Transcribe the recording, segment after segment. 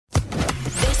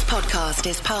podcast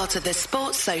is part of the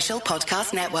Sports Social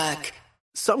Podcast Network.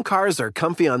 Some cars are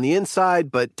comfy on the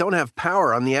inside, but don't have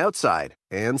power on the outside.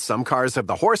 And some cars have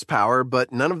the horsepower,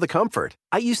 but none of the comfort.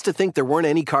 I used to think there weren't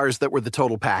any cars that were the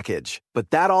total package.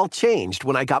 But that all changed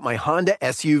when I got my Honda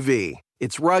SUV.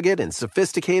 It's rugged and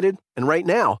sophisticated. And right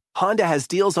now, Honda has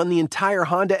deals on the entire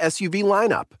Honda SUV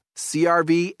lineup.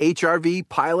 CR-V, HR-V,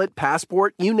 Pilot,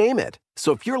 Passport, you name it.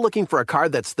 So if you're looking for a car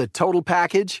that's the total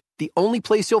package, the only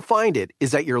place you'll find it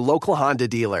is at your local Honda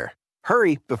dealer.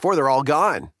 Hurry before they're all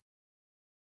gone.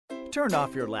 Turn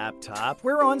off your laptop.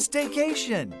 We're on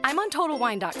staycation. I'm on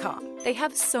TotalWine.com. They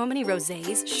have so many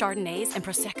rosés, chardonnays, and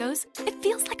proseccos. It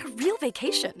feels like a real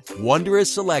vacation.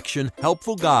 Wondrous selection,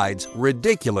 helpful guides,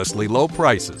 ridiculously low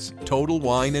prices. Total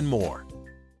Wine and more.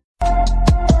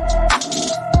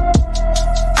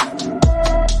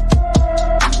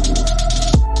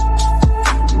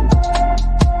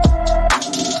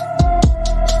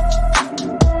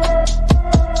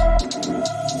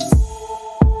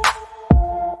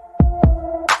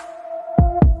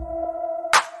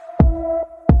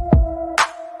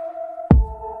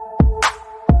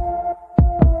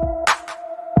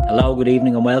 Hello, good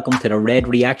evening and welcome to the Red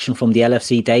Reaction from the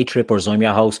LFC Day Trippers. I'm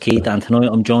your host Keith and tonight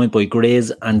I'm joined by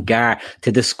Grizz and Gar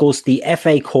to discuss the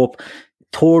FA Cup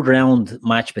third round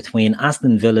match between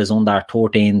Aston Villa's under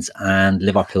 13s and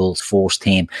Liverpool's first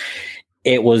team.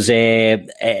 It was a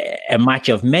match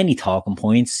of many talking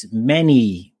points,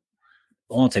 I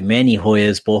won't say many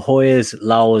highs, but highs,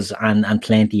 lows and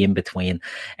plenty in between.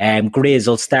 Grizz,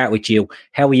 I'll start with you.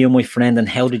 How are you, my friend, and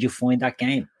how did you find that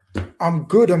game? I'm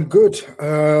good.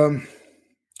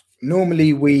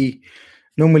 Normally we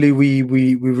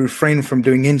refrain from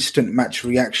doing instant match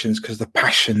reactions because the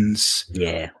passions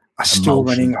are still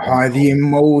running high. The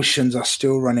emotions are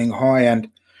still running high. And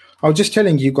I was just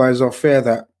telling you guys off air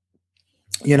that,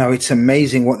 you know, it's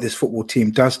amazing what this football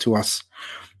team does to us.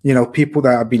 You know, people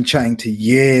that I've been chatting to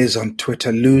years on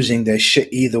Twitter losing their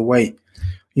shit either way,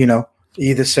 you know,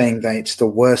 either saying that it's the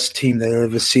worst team they've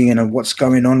ever seen and what's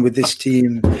going on with this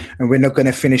team and we're not going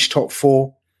to finish top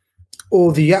four,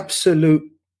 or the absolute,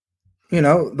 you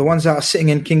know, the ones that are sitting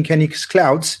in King Kenny's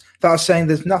clouds that are saying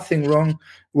there's nothing wrong,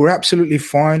 we're absolutely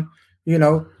fine, you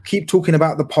know, keep talking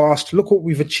about the past, look what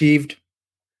we've achieved.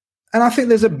 And I think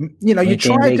there's a, you know,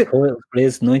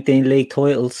 19 league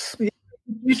titles.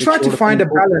 You try to find a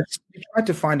balance. You try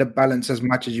to find a balance as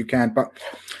much as you can, but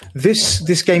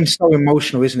this game's so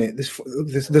emotional, isn't it?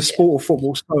 The sport of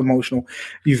football is so emotional.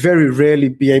 You very rarely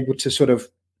be able to sort of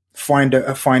find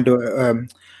a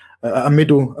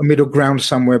middle ground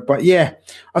somewhere. But yeah,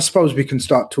 I suppose we can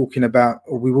start talking about,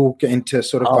 or we will get into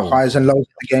sort of the highs and lows of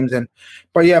the games then.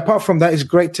 But yeah, apart from that, it's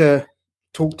great to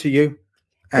talk to you.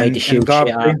 And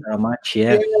after a match,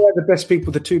 yeah, the best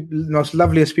people, the two most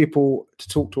loveliest people to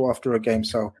talk to after a game.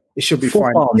 So it should be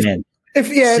football fine. Men.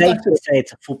 Safe to say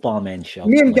it's a football men show.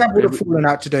 Me and Gab would have fallen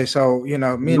out today, so you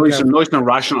know, me and Gab, nice and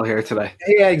rational here today.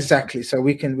 Yeah, exactly. So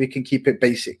we can keep it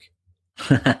basic.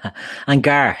 And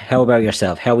Gar, how about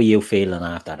yourself? How are you feeling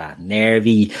after that?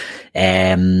 Nervy?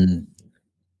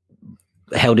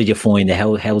 How did you find it?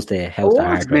 How's the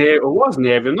hard? It was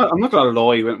nervy. I'm not gonna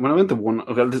lie. When I went to one,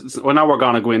 well, now we're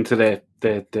gonna go into the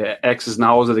X's and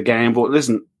O's of the game. But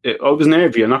listen, I was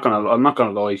nervy. I'm not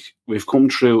gonna lie. We've come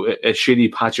through a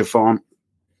shitty patch of form.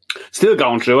 Still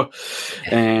going through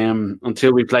it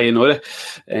until we play another.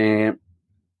 It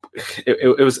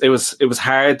was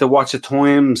hard to watch at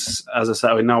times. As I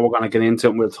said, now we're going to get into it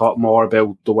and we'll talk more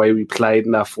about the way we played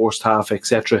in that first half,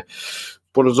 etc.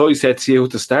 But as I said to you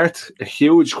at the start, a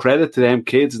huge credit to them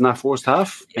kids in that first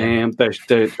half. Their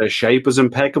shape was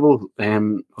impeccable.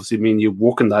 Obviously, I mean, you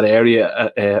walk in that area,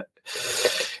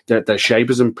 their shape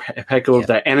is impeccable. Yeah.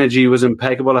 Their energy was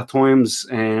impeccable at times.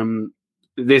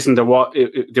 Listen, they were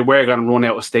going to run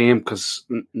out of steam because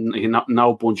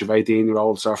no bunch of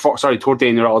 18-year-olds or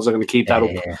 13-year-olds are going to keep that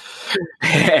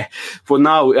up. But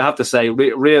now I have to say,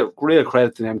 real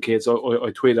credit to them kids. I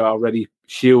tweeted already,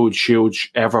 huge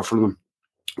effort from them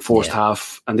first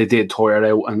half, and they did tire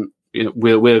out. And you know,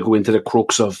 we'll go into the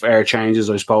crux of air changes,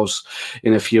 I suppose,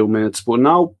 in a few minutes. But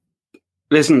now,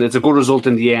 listen, it's a good result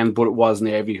in the end, but it was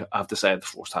nervy, I have to say, the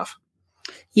first half.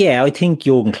 Yeah, I think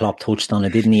Jurgen Klopp touched on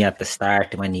it, didn't he, at the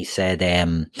start when he said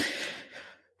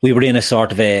we were in a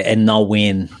sort of a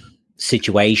no-win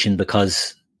situation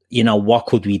because, you know, what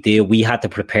could we do? We had to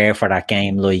prepare for that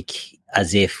game like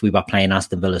as if we were playing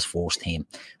Aston Villa's first team.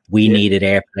 We needed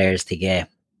our players to get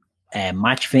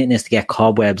match fitness, to get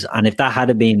cobwebs, and if that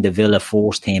had been the Villa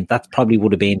first team, that probably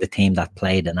would have been the team that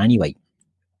played in anyway.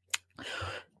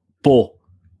 But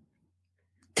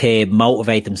to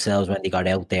motivate themselves when they got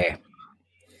out there,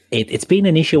 It's been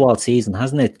an issue all season,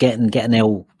 hasn't it? Getting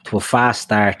out to a fast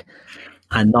start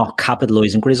and not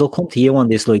capitalising. Grizz, I'll come to you on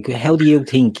this. Like, how do you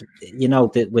think,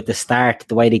 with the start,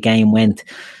 the way the game went,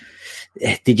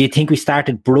 did you think we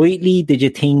started brightly? Did you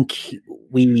think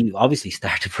we obviously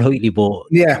started brightly, but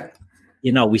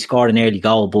we scored an early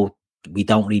goal, but we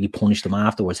don't really punish them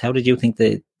afterwards? How did you think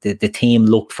the team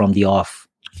looked from the off?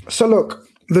 So look,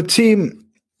 the team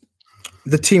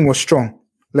was strong.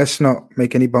 Let's not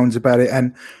make any bones about it.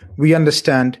 And we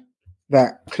understand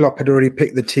that Klopp had already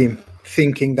picked the team,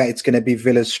 thinking that it's going to be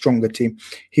Villa's stronger team.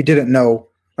 He didn't know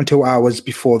until hours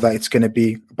before that it's going to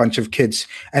be a bunch of kids.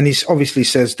 And he obviously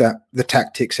says that the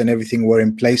tactics and everything were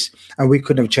in place and we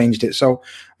couldn't have changed it. So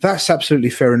that's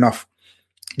absolutely fair enough.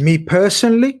 Me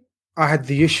personally, I had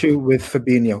the issue with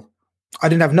Fabinho. I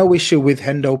didn't have no issue with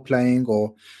Hendo playing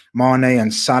or Mane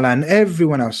and Salah and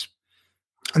everyone else.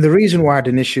 And the reason why I had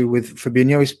an issue with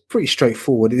Fabinho is pretty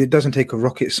straightforward. It doesn't take a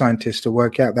rocket scientist to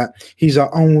work out that he's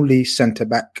our only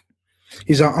centre-back.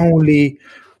 He's our only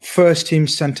first-team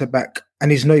centre-back,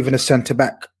 and he's not even a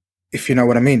centre-back, if you know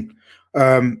what I mean.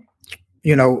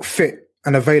 Fit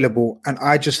and available. And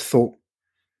I just thought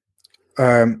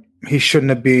he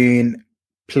shouldn't have been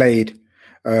played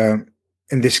in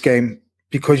this game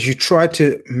because you try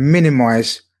to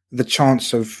minimise the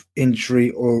chance of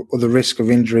injury or the risk of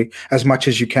injury as much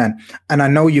as you can. And I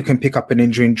know you can pick up an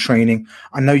injury in training.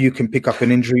 I know you can pick up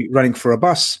an injury running for a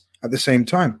bus at the same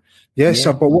time. Yes,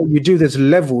 but what you do, there's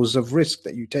levels of risk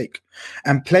that you take.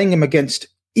 And playing him against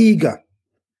eager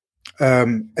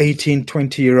 18,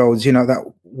 20-year-olds,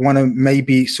 that want to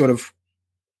maybe sort of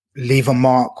leave a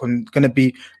mark and going to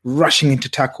be rushing into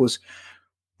tackles.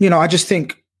 I just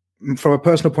think from a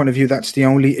personal point of view, that's the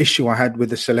only issue I had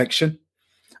with the selection.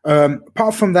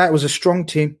 Apart from that, it was a strong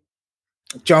team.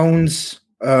 Jones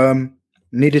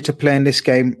needed to play in this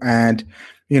game, and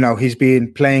he's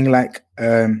been playing like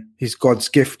he's God's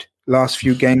gift last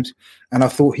few games, and I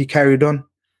thought he carried on.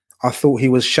 I thought he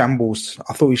was shambles.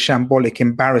 I thought he was shambolic,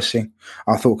 embarrassing.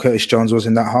 I thought Curtis Jones was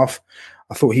in that half.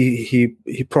 I thought he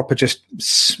proper just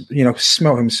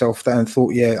smelled himself there and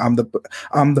thought, I'm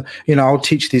the I'll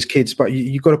teach these kids, but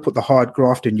you got to put the hard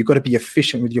graft in. You got to be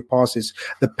efficient with your passes,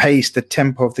 the pace, the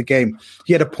tempo of the game.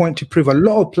 He had a point to prove. A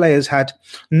lot of players had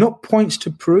not points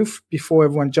to prove before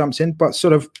everyone jumps in, but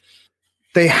sort of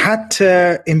they had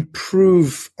to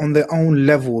improve on their own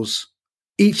levels.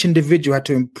 Each individual had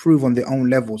to improve on their own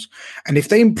levels, and if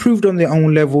they improved on their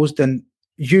own levels, then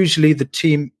usually the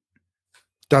team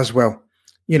does well.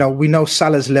 We know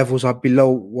Salah's levels are below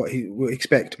what he would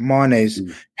expect. Mane's,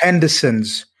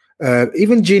 Henderson's,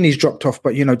 even Gini's dropped off.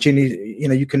 But,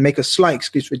 Gini, you can make a slight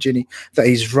excuse for Gini that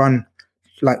he's run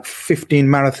like 15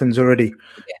 marathons already.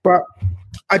 Yeah. But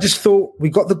I just thought we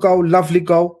got the goal, lovely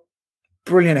goal,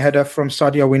 brilliant header from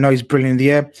Sadio. We know he's brilliant in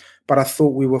the air. But I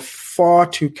thought we were far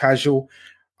too casual.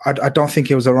 I don't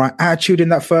think it was the right attitude in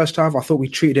that first half. I thought we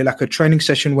treated it like a training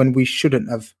session when we shouldn't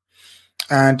have.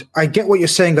 And I get what you're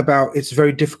saying about it's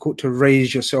very difficult to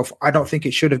raise yourself. I don't think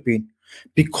it should have been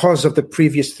because of the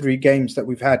previous 3 games that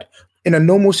we've had. In a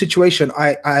normal situation,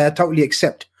 I totally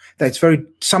accept that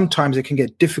sometimes it can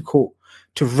get difficult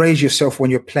to raise yourself when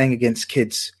you're playing against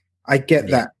kids. I get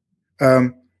that.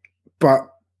 But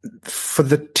for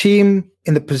the team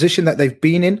in the position that they've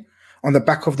been in, on the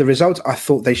back of the results, I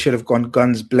thought they should have gone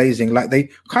guns blazing like they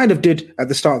kind of did at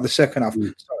the start of the second half.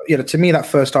 So, to me, that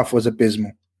first half was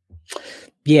abysmal.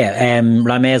 Yeah,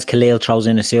 Ramez Khalil throws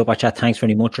in a super chat. Thanks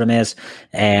very much, Ramez.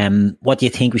 What do you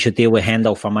think we should do with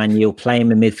Hendo for Man U? Play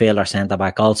him in midfield or centre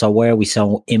back? Also, where are we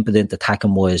so impotent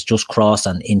attacking wise? Just cross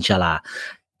and inshallah.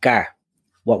 Gar,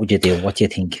 what would you do? What do you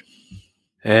think?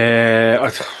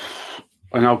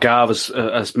 I know Gav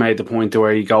has made the point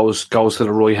where he goes to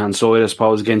the right hand side. I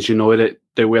suppose against United,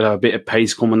 they will have a bit of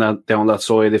pace coming down that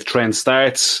side. If Trent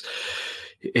starts,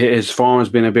 his form has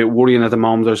been a bit worrying at the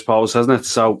moment, I suppose, hasn't it?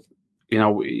 So,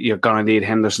 you're going to need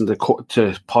Henderson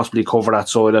to possibly cover that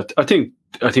side. I think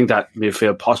that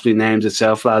midfield possibly names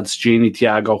itself, lads. Gini,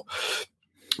 Thiago,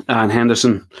 and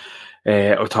Henderson.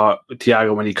 I thought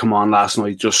Thiago, when he come on last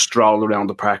night, just strolled around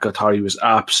the park. I thought he was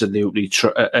absolutely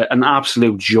an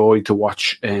absolute joy to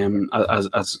watch as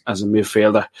a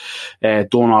midfielder.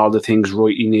 Done all the things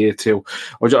right he needed to.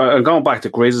 I'm going back to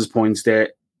Grizz's points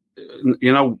there.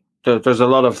 There's a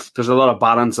lot of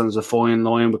balance and there's a fine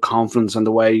line with confidence and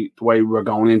the way we're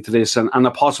going into this and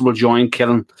a possible joint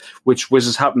killing, which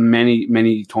has happened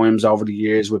many times over the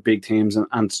years with big teams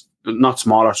and not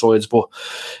smaller sides, but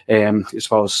I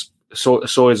suppose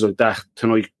sides like that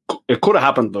tonight. It could have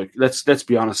happened. Like let's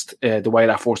be honest, the way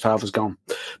that first half has gone,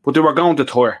 but they were going to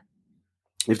tire.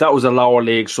 If that was a lower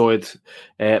league side,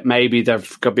 maybe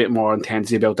they've got a bit more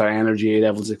intensity about their energy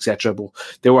levels, etc. But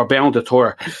they were bound to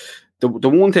tire. The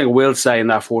one thing I will say in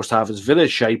that first half is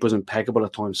Villa's shape was impeccable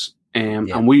at times.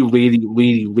 And we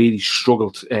really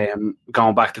struggled.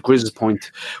 Going back to Griz's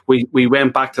point, we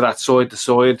went back to that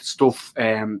side-to-side stuff.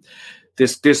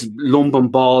 This lumping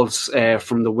balls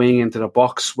from the wing into the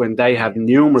box when they had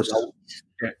numerous.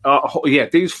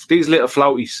 These little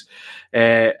floaties,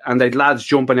 and they'd lads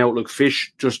jumping out like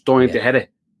fish, just dying to head it.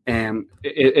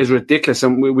 It is ridiculous,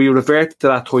 and we reverted to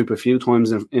that type a few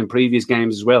times in previous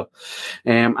games as well.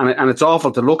 And it's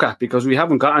awful to look at because we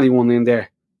haven't got anyone in there.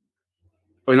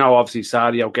 I know obviously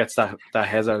Sadio gets that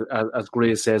head as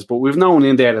Grace says, but we've no one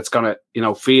in there that's gonna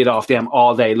feed off them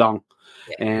all day long.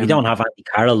 We don't have Andy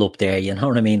Carroll up there, you know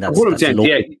what I mean? That's a point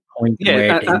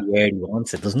where he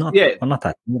wants it, does not. Yeah, I'm not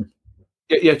that.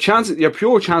 Your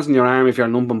pure chance in your arm if you're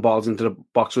lumping balls into the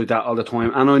box like that all the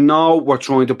time. And I know we're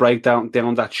trying to break down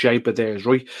that shape of theirs,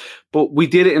 right? But we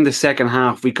did it in the second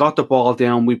half. We got the ball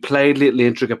down. We played little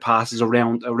intricate passes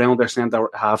around their centre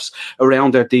halves,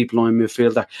 around their deep line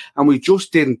midfielder, and we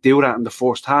just didn't do that in the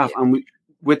first half. And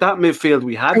with that midfield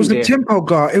we had, it was the tempo,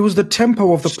 guy. It was the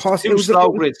tempo of the pass. It was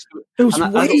slow, it was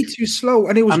way too slow,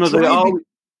 and it was driving.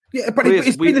 Yeah, but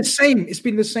it's been the same. It's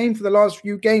been the same for the last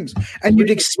few games. And you'd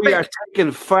expect... We are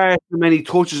taking far too many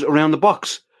touches around the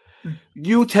box.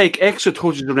 You take extra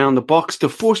touches around the box, the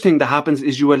first thing that happens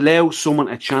is you allow someone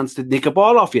a chance to nick a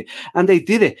ball off you. And they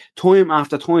did it time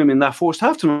after time in that first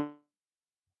half tonight.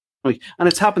 And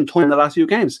it's happened time in the last few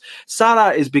games.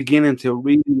 Salah is beginning to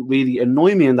really, really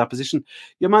annoy me in that position.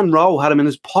 Your man Rowe had him in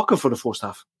his pocket for the first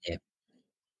half. Yeah.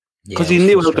 Because he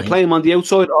knew how to play him on the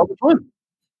outside all the time.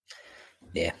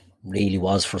 Yeah, really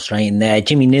was frustrating.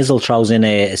 Jimmy Nizzle throws in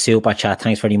a super chat.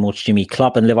 Thanks very much, Jimmy.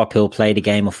 Klopp and Liverpool played a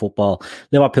game of football.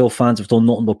 Liverpool fans have done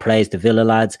nothing but praise the Villa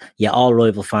lads. Yeah, all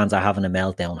rival fans are having a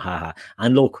meltdown. Haha.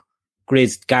 And look,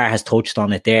 Gar has touched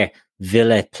on it there.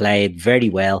 Villa played very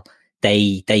well.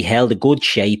 They held a good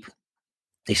shape.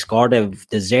 They scored a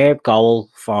deserved goal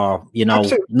for,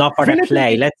 Absolutely. Not for their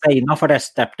play. Let's say not for their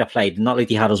step to play. Not like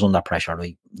they had us under pressure.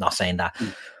 I'm not saying that.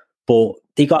 But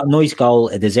they got a nice goal,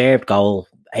 a deserved goal.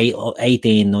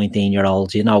 18,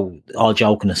 19-year-olds, all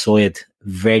joking aside,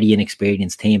 very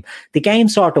inexperienced team. The game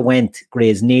sort of went,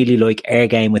 Grizz, nearly like our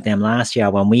game with them last year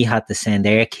when we had to send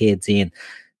our kids in.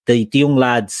 The young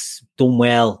lads done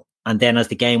well, and then as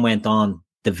the game went on,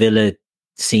 the Villa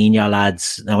senior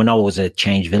lads, now I know it was a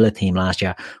changed Villa team last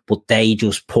year, but they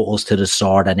just put us to the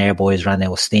sword and our boys ran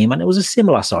out of steam, and it was a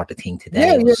similar sort of thing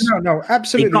today. No,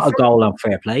 absolutely. They got a goal and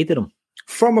fair play to them.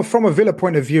 From a Villa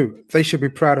point of view, they should be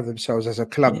proud of themselves as a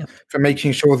club for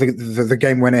making sure the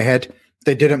game went ahead.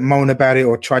 They didn't moan about it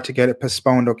or try to get it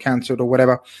postponed or cancelled or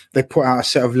whatever. They put out a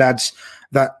set of lads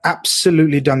that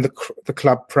absolutely done the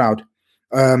club proud.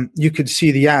 You could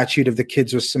see the attitude of the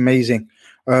kids was amazing.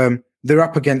 They're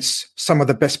up against some of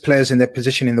the best players in their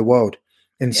position in the world,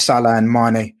 in Salah and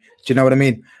Mane. Do you know what I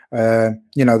mean?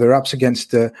 They're up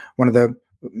against one of the,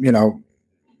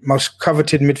 most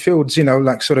coveted midfields,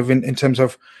 like sort of in terms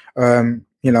of,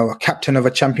 a captain of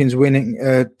a Champions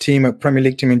winning team, a Premier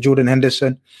League team in Jordan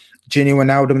Henderson, Gini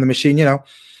Wijnaldum, the machine,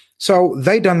 So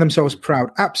they done themselves proud.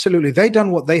 Absolutely. They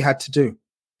done what they had to do.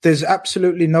 There's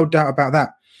absolutely no doubt about that.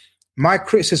 My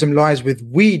criticism lies with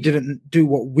we didn't do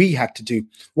what we had to do,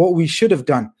 what we should have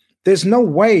done. There's no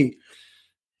way.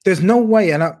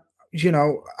 And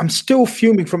I'm still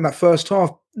fuming from that first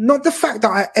half. Not the fact that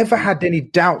I ever had any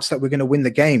doubts that we're going to win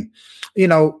the game.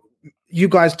 You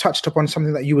guys touched upon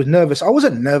something that you were nervous. I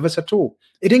wasn't nervous at all.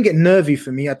 It didn't get nervy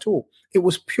for me at all. It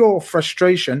was pure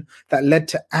frustration that led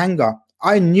to anger.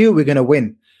 I knew we were going to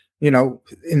win, in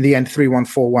the end, 3-1,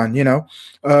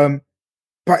 4-1,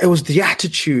 but it was the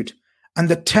attitude and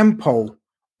the tempo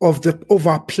of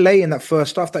our play in that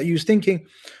first half that you was thinking,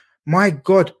 my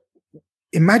God,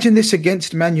 imagine this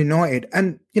against Man United.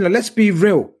 And, let's be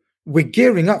real. We're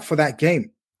gearing up for that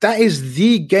game. That is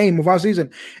the game of our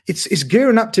season. It's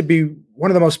gearing up to be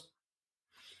one of the most,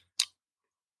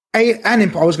 I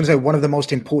was going to say one of the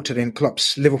most important in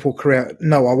Klopp's Liverpool career.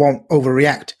 No, I won't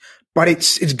overreact. But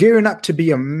it's gearing up to be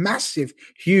a massive,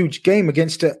 huge game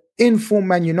against an in-form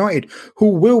Man United, who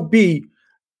will be,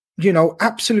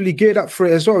 absolutely geared up for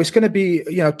it as well. It's going to be,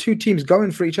 two teams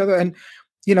going for each other. And,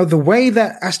 the way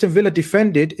that Aston Villa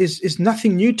defended is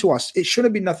nothing new to us. It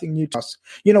shouldn't be nothing new to us.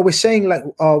 We're saying like,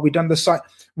 oh, we done the side.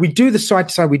 We do the side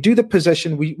to side. We do the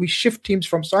possession. We shift teams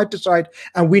from side to side,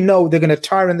 and we know they're going to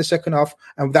tire in the second half,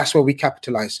 and that's where we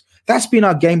capitalize. That's been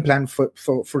our game plan for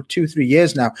 2-3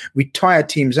 years now. We tire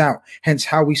teams out, hence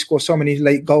how we score so many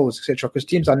late goals, etc. Because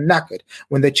teams are knackered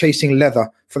when they're chasing leather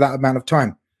for that amount of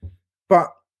time. but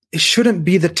it shouldn't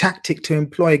be the tactic to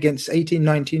employ against 18,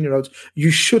 19-year-olds. You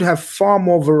should have far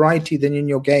more variety than in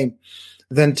your game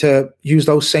than to use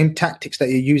those same tactics that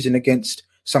you're using against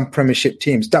some Premiership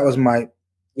teams. That was my...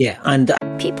 Yeah, and...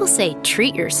 People say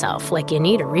treat yourself like you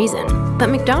need a reason. But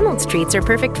McDonald's treats are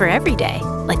perfect for every day.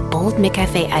 Like bold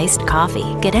McCafe iced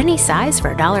coffee. Get any size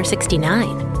for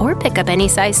 $1.69. Or pick up any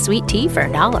size sweet tea for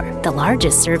 $1. The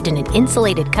largest served in an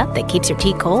insulated cup that keeps your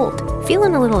tea cold.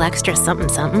 Feeling a little extra something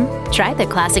something? Try the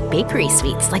classic bakery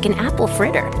sweets like an apple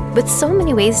fritter. With so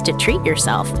many ways to treat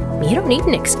yourself, you don't need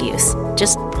an excuse.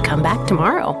 Just come back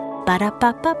tomorrow.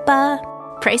 Ba-da-ba-ba-ba.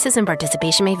 Prices and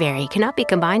participation may vary. Cannot be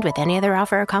combined with any other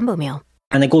offer or combo meal.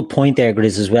 And a good point there,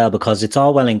 Grizz, as well, because it's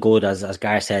all well and good, as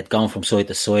Gar said, going from side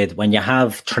to side. When you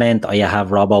have Trent or you have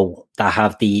Robbo that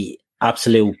have the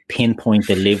absolute pinpoint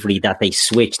delivery that they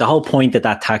switch, the whole point of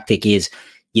that tactic is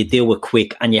you do it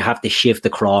quick and you have to shift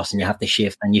across and you have to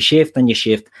shift and you shift and you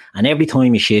shift. And every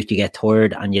time you shift, you get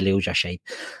tired and you lose your shape.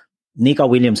 Nico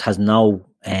Williams has no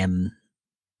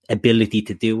ability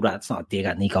to do that. It's not a dig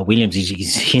at Nico Williams.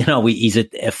 He's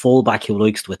a fullback who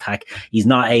likes to attack. He's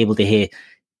not able to hit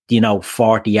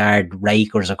 40-yard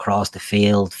rakers across the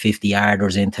field,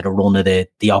 50-yarders into the run of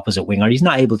the opposite winger. He's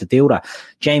not able to do that.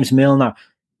 James Milner,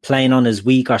 playing on his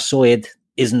weaker side,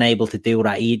 isn't able to do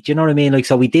that. Do you know what I mean? Like,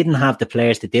 so we didn't have the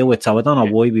players to do it. So I don't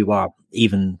know why we were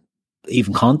even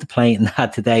contemplating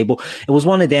that today. But it was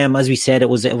one of them, as we said, it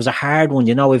was a hard one.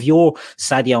 If you're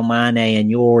Sadio Mane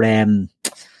and you're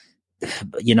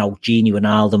Gini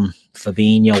Wijnaldum,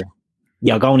 Fabinho,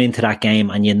 you're going into that game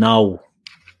and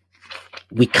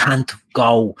we can't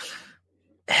go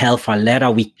hell for leather.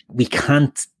 We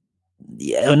can't.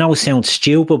 I know it sounds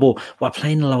stupid, but we're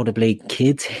playing a load of bleak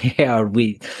kids here.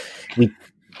 We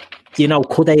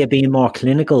could they have been more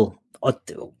clinical?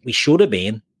 We should have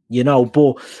been,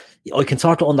 but I can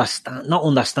sort of not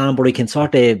understand, but I can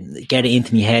sort of get it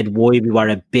into my head why we were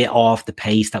a bit off the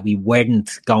pace, that we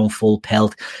weren't going full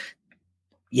pelt.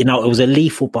 It was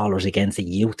elite footballers against a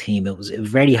youth team. It was a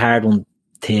very hard one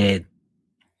to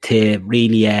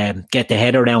really get the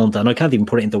head around, and I can't even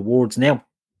put it into words now.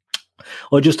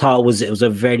 I just thought it was a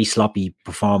very sloppy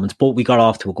performance, but we got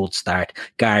off to a good start.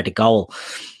 Guard the goal.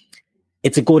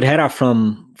 It's a good header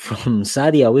from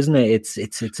Sadio, isn't it?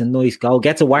 It's a nice goal.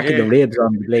 Gets a whack of the ribs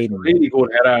on the blade. Really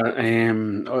good header.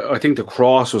 I think the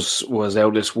cross was out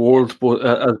of this world, but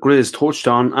as Grizz touched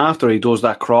on, after he does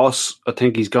that cross, I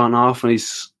think he's gone off and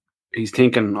he's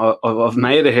thinking, I've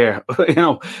made it here.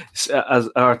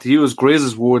 To use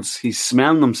Grizz's words, he's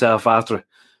smelling himself after it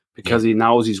because he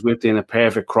knows he's whipped in a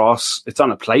perfect cross. It's on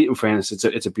a plate, in fairness.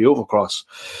 It's a beautiful cross.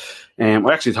 I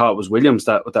actually thought it was Williams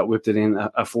that whipped it in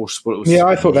at first, but it was,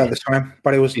 I thought that at the time,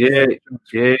 but it was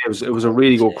it was a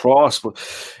really good cross. But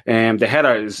the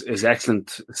header is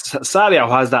excellent. Sadio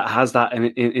has that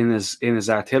in his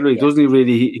artillery, doesn't he?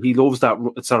 Really, he loves that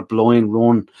sort of blind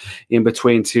run in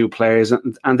between two players,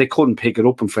 and they couldn't pick it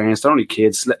up. In fairness, they're only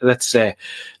kids. Let's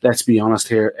be honest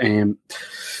here.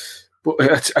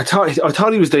 But I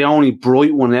thought he was the only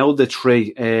bright one out of the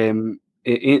three.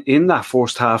 In that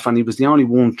first half, and he was the only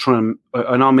one trying.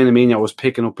 I know Minamino was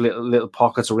picking up little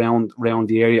pockets around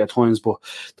the area at times, but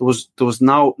there was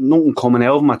nothing coming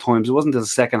out of him at times. It wasn't until the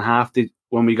second half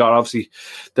when we got obviously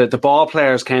the ball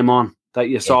players came on that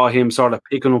you saw him sort of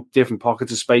picking up different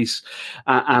pockets of space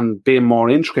and being more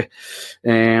intricate.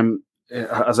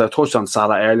 As I touched on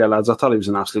Salah earlier, lads, I thought he was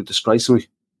an absolute disgrace to me.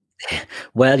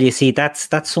 Well, you see, that's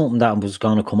something that I was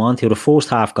going to come on to. The first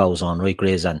half goes on, right,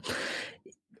 Grizz, and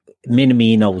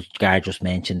Minamino, Gar just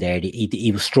mentioned there,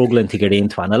 he was struggling to get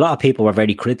into it, and a lot of people were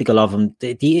very critical of him.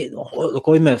 Look,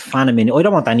 I'm a fan of Minamino. I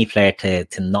don't want any player to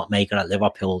not make it at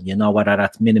Liverpool, whether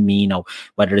that's Minamino,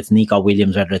 whether it's Nico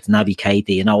Williams, whether it's Naby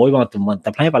Keita, I want them, when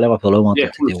they're playing for Liverpool, I want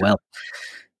them to do well.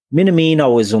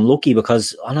 Minamino is unlucky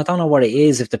because, and I don't know what it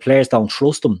is, if the players don't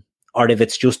trust him, or if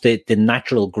it's just the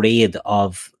natural grade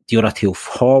of the other two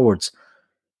forwards.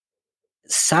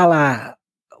 Salah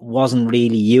wasn't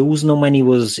really using him when he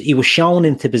was shown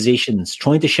into positions,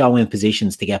 trying to show him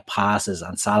positions to get passes,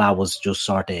 and Salah was just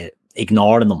sort of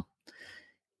ignoring them.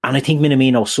 And I think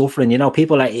Minamino's suffering.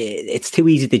 People it's too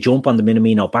easy to jump on the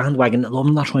Minamino bandwagon.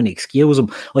 I'm not trying to excuse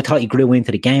him. I thought he grew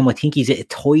into the game. I think he's a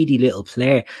tidy little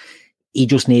player. He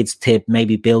just needs to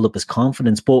maybe build up his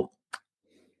confidence. But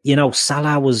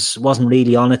Salah wasn't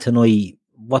really on it tonight.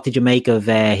 What did you make of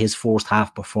his first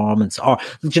half performance? Or,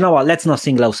 do you know what? Let's not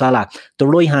single out Salah. The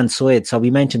right-hand side, so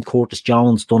we mentioned Curtis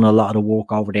Jones done a lot of the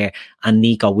work over there, and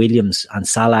Nico Williams and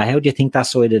Salah. How do you think that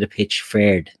side of the pitch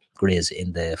fared, Grizz,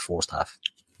 in the first half?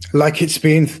 Like it's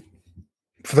been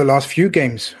for the last few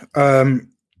games.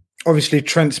 Obviously,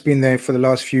 Trent's been there for the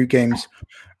last few games.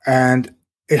 and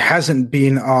it hasn't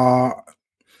been our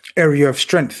area of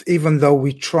strength, even though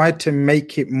we tried to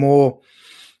make it more.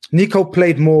 Nico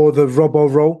played more the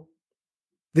Robbo role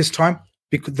this time,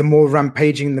 because the more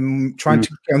rampaging, the trying to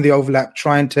get on the overlap,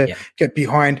 trying to get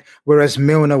behind, whereas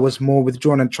Milner was more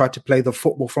withdrawn and tried to play the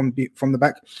football from the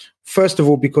back. First of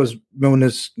all, because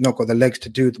Milner's not got the legs to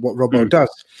do what Robbo does.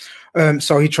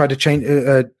 So he tried to change,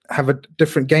 have a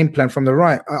different game plan from the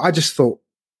right. I just thought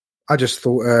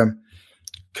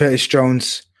Curtis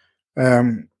Jones,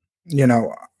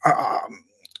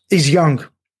 he's young.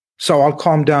 So I'll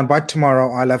calm down. By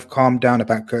tomorrow, I'll have calmed down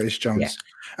about Curtis Jones,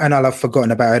 and I'll have forgotten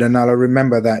about it, and I'll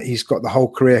remember that he's got the whole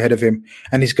career ahead of him,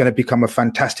 and he's going to become a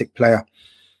fantastic player.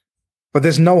 But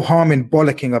there's no harm in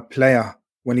bollocking a player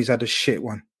when he's had a shit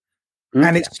one,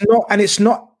 and it's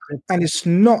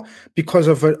not because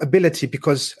of ability.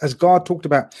 Because as Gard talked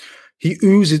about, he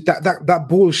oozes that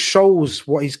ball shows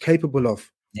what he's capable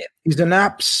of. Yeah. He's an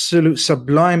absolute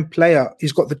sublime player.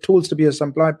 He's got the tools to be a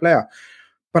sublime player.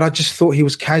 But I just thought he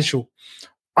was casual.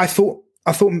 I thought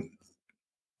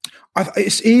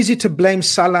it's easy to blame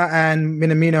Salah and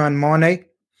Minamino and Mane,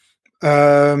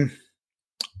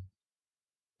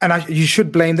 you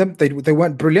should blame them. They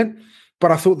weren't brilliant,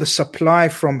 but I thought the supply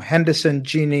from Henderson,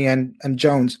 Gini, and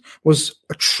Jones was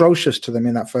atrocious to them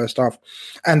in that first half,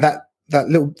 and that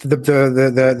little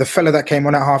the fella that came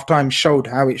on at halftime showed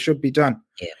how it should be done.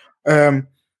 Yeah.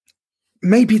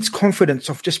 Maybe it's confidence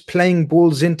of just playing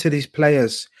balls into these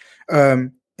players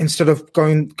instead of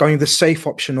going the safe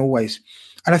option always.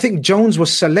 And I think Jones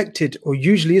was selected, or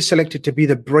usually is selected, to be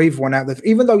the brave one out there.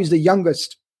 Even though he's the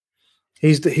youngest,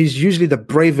 he's usually the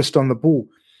bravest on the ball.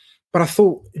 But I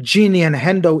thought Gini and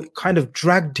Hendo kind of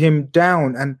dragged him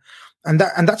down, and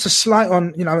that's a slight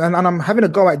on, and I'm having a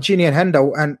go at Gini and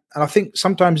Hendo, and I think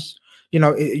sometimes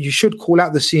you should call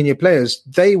out the senior players.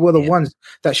 They were the ones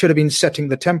that should have been setting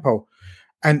the tempo.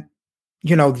 And,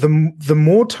 the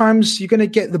more times you're going to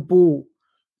get the ball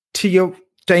to your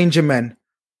danger men,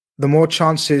 the more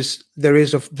chances there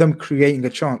is of them creating a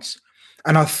chance.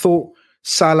 And I thought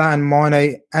Salah and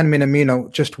Mane and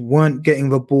Minamino just weren't getting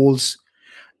the balls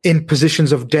in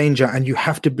positions of danger, and you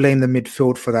have to blame the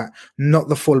midfield for that, not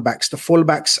the fullbacks. The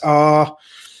fullbacks are...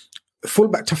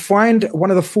 to find one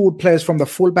of the forward players from the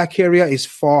fullback area is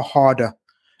far harder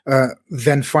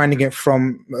than finding it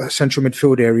from a central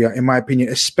midfield area, in my opinion,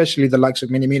 especially the likes of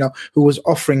Minamino, who was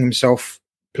offering himself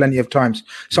plenty of times.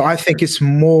 So I think it's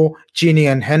more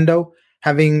Gini and Hendo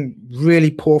having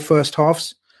really poor first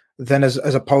halves than as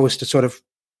opposed to sort of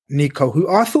Nico, who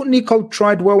I thought Nico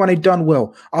tried well and he'd done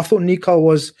well. I thought Nico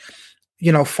was,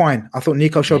 fine. I thought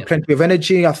Nico showed plenty of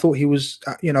energy. I thought he was,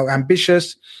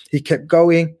 ambitious. He kept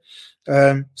going.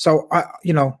 So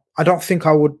I don't think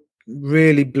I would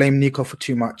really blame Nico for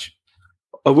too much.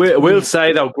 I will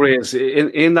say though, Grace,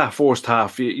 in that first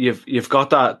half, you've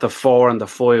got the 4 and the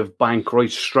 5 bank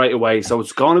right straight away, so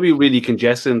it's going to be really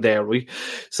congested in there, right?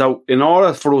 So in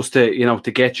order for us to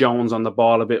to get Jones on the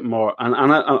ball a bit more, and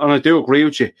I do agree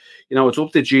with you, it's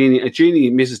up to Gini.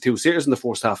 Gini misses 2 sitters in the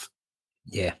first half.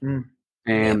 Yeah.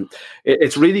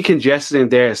 It's really congested in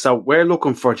there, so we're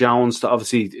looking for Jones to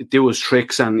obviously do his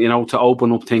tricks and to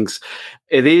open up things.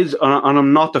 It is, and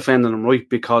I'm not defending him, right,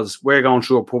 because we're going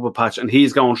through a purple patch and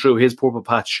he's going through his purple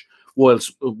patch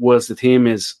whilst the team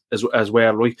is as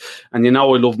well, right? And I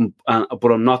love him,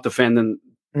 but I'm not defending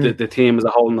the team as a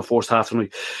whole in the first half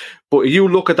tonight. But you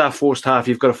look at that first half,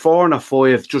 you've got a 4 and a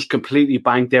 5 just completely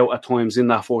banked out at times in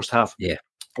that first half. Yeah,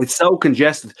 it's so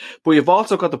congested. But you've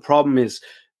also got the problem is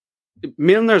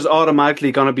Milner's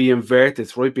automatically going to be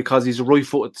inverted, right? Because he's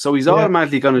right-footed, so he's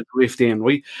automatically going to drift in,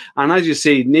 right? And as you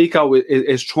see, Nico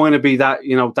is trying to be that,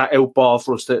 that out ball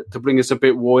for us to bring us a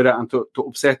bit wider and to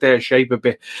upset their shape a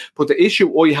bit. But the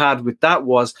issue I had with that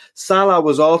was Salah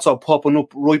was also popping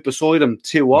up right beside him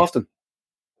too often.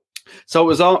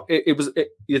 So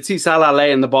you'd see Salah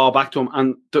laying the ball back to him,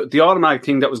 and the automatic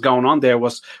thing that was going on there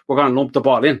was we're going to lump the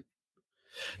ball in.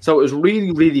 So it was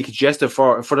really, really congested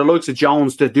for the likes of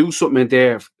Jones to do something in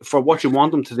there for what you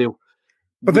want them to do.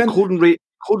 But then couldn't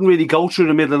really go through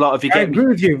the middle a lot. If you get I agree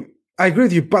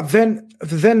with you. But then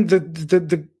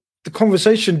the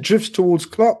conversation drifts towards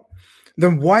Klopp.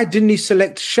 Then why didn't he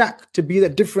select Shaq to be the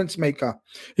difference maker?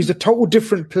 He's a total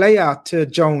different player to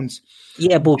Jones.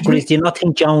 Yeah, but Chris, do you not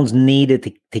think Jones needed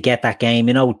to get that game?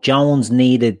 Jones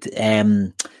needed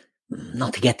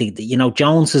not to get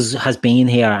Jones has been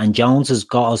here and Jones has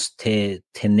got us to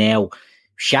now.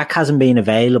 Shaq hasn't been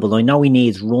available. I know he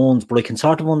needs runs, but I can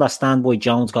sort of understand why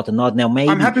Jones got the nod. Now maybe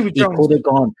I'm happy with Jones. Could have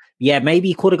gone. Yeah, maybe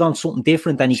he could have gone something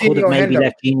different, and he could have maybe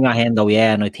left Gini Hendo.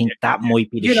 Yeah, and I think that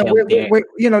might be the shout there.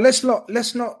 Let's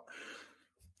not.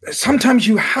 sometimes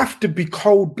you have to be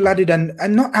cold-blooded and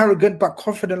not arrogant but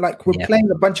confident. Like we're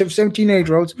playing a bunch of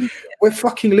 17-year-olds. We're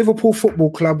fucking Liverpool Football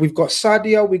Club. We've got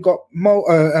Sadio. We've got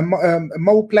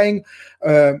Mo playing.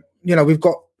 We've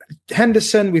got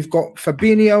Henderson. We've got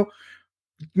Fabinho.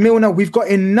 Milner. We've got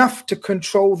enough to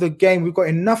control the game. We've got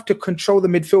enough to control the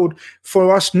midfield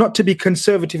for us not to be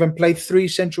conservative and play 3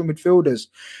 central midfielders.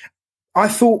 I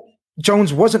thought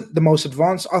Jones wasn't the most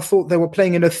advanced. I thought they were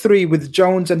playing in a 3 with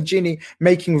Jones and Gini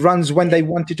making runs when they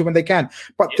wanted to, when they can.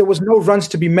 But there was no runs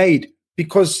to be made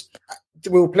because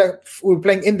we were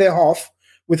playing in their half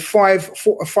with 5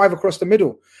 across the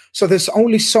middle. So there's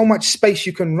only so much space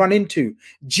you can run into.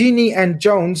 Gini and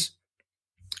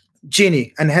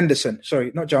Henderson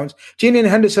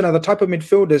are the type of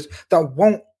midfielders that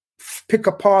won't pick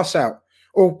a pass out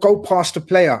or go past a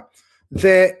player.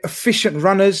 They're efficient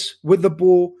runners with the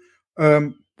ball.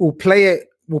 Will play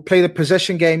the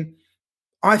possession game.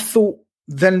 I thought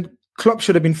then Klopp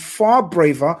should have been far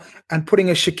braver and putting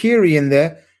a Shaqiri in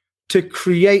there to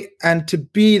create and to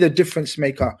be the difference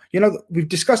maker. We've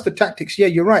discussed the tactics. Yeah,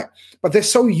 you're right. But they're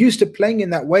so used to playing in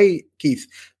that way, Keith.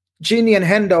 Gini and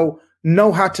Hendo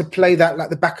know how to play that like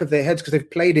the back of their heads because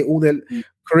they've played it all their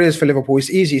careers for Liverpool.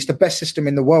 It's easy. It's the best system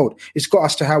in the world. It's got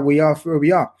us to how we are, where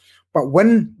we are. But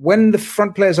when the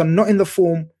front players are not in the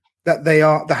form that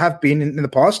that have been in the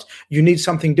past, you need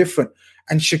something different.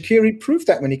 And Shaqiri proved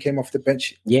that when he came off the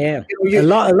bench. Yeah, a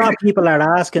lot of people are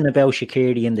asking about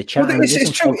Shaqiri in the chat. Well,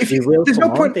 it's true.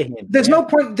 There's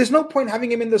no point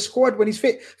having him in the squad when he's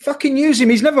fit. Fucking use him.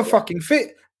 He's never fucking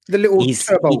fit. The little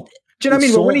turbo. Do you know what I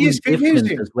mean? But when he is fit, use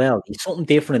him as well. He's something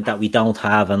different that we don't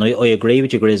have, and I agree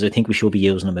with you, Grizz. I think we should be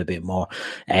using him a bit more.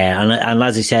 And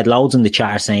as I said, loads in the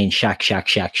chat are saying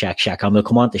Shaq. I'm going to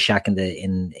come on to Shaq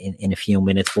in a few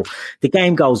minutes. But the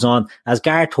game goes on, as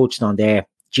Gar touched on there.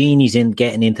 Gini's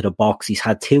getting into the box. He's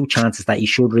had 2 chances that he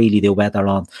should really do better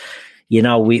on.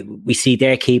 We see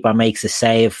their keeper makes a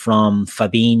save from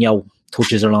Fabinho,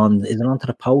 touches it on. Is it onto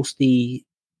the post?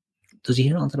 Does he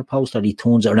hit onto the post or he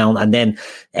turns it around? And then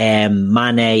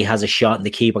Mane has a shot and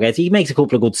the keeper gets. He makes a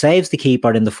couple of good saves, the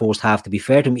keeper, in the first half, to be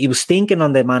fair to him. He was stinking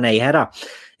on the Mane header.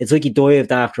 It's like he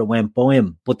dived after it went by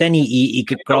him. But then he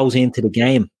grows into the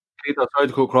game. He tried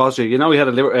to cut across you. He had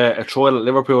a trial at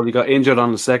Liverpool. He got injured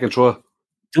on the second trial.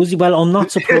 Does he? Well, I'm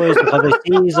not surprised because I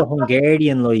see he's a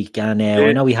Hungarian, and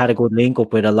I know he had a good link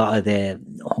up with a lot of the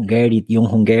young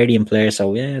Hungarian players.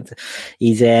 So yeah,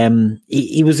 he's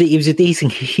he was a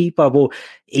decent keeper, but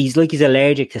he's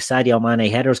allergic to Sadio Mane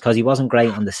headers because he wasn't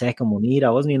great on the second one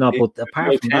either, wasn't he? Not, but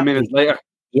apart from 10 minutes later,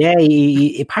 yeah,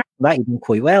 apart from that, he did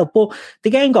quite well. But the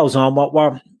game goes on.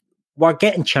 We're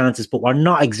getting chances, but we're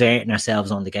not exerting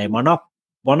ourselves on the game. We're not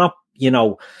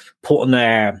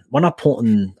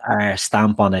putting our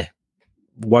stamp on it.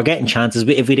 We're getting chances.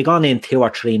 If we'd have gone in 2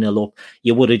 or 3-0 up,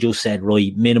 you would have just said,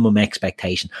 right, minimum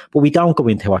expectation. But we don't go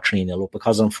in 2 or 3-0 up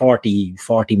because on 40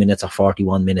 minutes or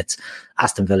 41 minutes,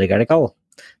 Aston Villa got a goal.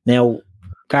 Now,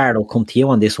 Gareth, I'll come to you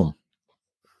on this one.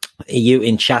 You,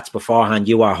 in chats beforehand,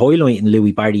 you are highlighting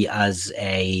Louis Barry as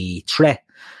a threat.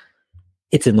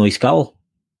 It's a nice goal.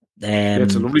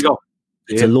 It's a lovely goal.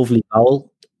 It's a lovely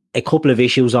goal. A couple of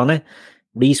issues on it.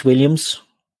 Reece Williams,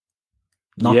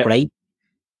 not great.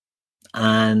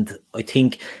 And I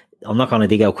think, I'm not going to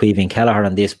dig out Caoimhín Kelleher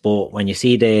on this, but when you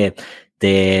see the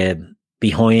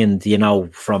behind,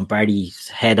 from Barry's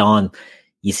head on,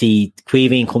 you see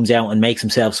Caoimhín comes out and makes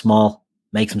himself small,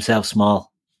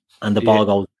 and the ball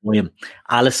goes by him.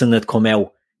 Alisson had come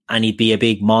out and he'd be a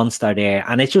big monster there.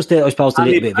 And it's just, I suppose, a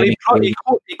little bit of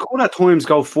he could at times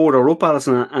go further up,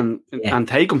 Alisson, and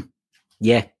take him.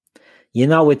 Yeah.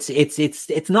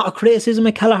 It's not a criticism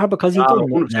of Kelleher because he done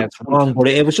it wrong, but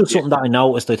it was just something that I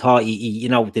noticed. I thought,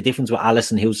 the difference with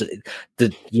Alisson, who's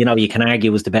you can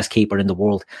argue was the best keeper in the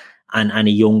world, and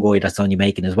a young guy that's only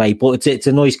making his way. But it's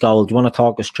a nice goal. Do you want to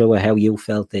talk us through how you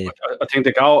felt it? I think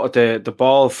the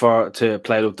ball to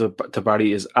play up to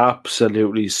Barry is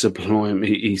absolutely sublime.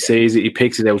 He sees it, he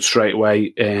picks it out straight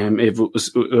away. If it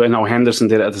was, Henderson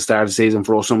did it at the start of the season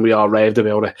for us, and we all raved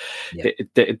about it. Yeah.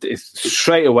 It's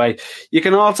straight away. You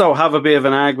can also have a bit of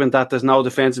an argument that there's no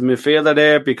defensive midfielder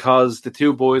there because the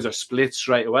 2 boys are split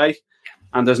straight away.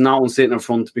 And there's no one sitting in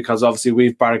front because obviously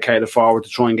we've barricaded forward to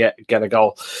try and get a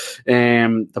goal.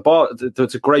 The ball,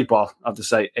 it's a great ball, I have to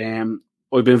say.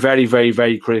 We've been very, very,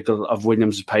 very critical of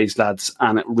Williams' pace, lads,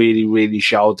 and it really, really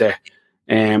showed there.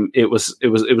 It was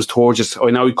gorgeous.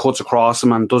 I know he cuts across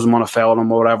him and doesn't want to foul him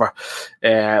or whatever,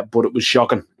 but it was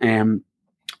shocking. And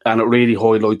it really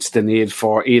highlights the need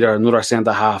for either another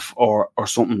centre half or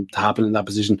something to happen in that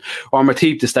position, or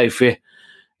Matip to stay fit.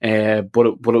 but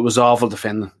it was awful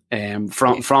defending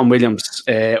from Williams.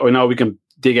 I know we can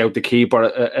dig out the keeper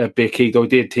a bit, Keith. I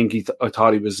did think I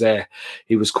thought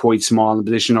he was quite small in the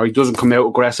position, or he doesn't come out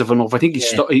aggressive enough. I think he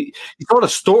sort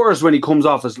of stutters when he comes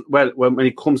off when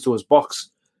he comes to his box.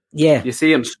 Yeah, you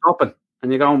see him stopping,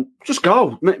 and you're going, just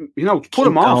go, put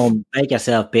him off, make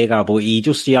yourself bigger. But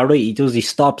you're right. He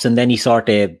stops, and then he sort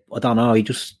of, I don't know, he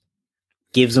just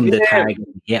gives him the tag,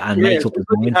 and makes up his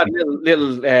mind. Had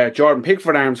little Jordan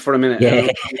Pickford arms for a minute. Yeah,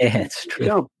 it's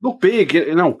true. Look big,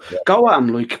 go at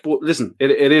him. But listen,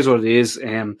 it is what it is.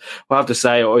 I have to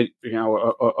say, I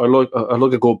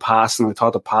look a good pass, and I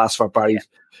thought the pass for Barry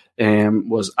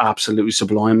was absolutely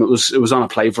sublime. It was on a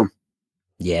play from him.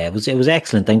 Yeah, it was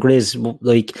excellent. And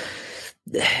Grizz,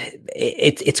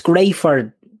 it's great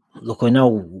for. Look, I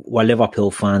know we're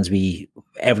Liverpool fans.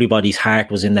 Everybody's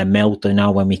heart was in their mouth. I know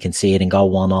when we can see it and go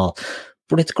 1-1.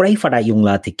 But it's great for that young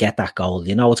lad to get that goal.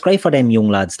 It's great for them young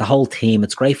lads, the whole team.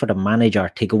 It's great for the manager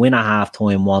to go in at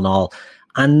half-time 1-1,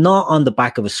 and not on the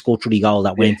back of a scuttery goal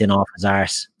that went in off his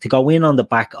arse. To go in on the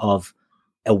back of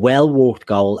a well-worked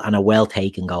goal and a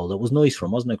well-taken goal. It was nice for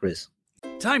him, wasn't it, Chris?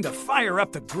 Time to fire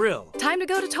up the grill. Time to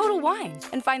go to Total Wine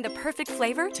and find the perfect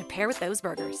flavor to pair with those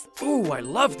burgers. Ooh, I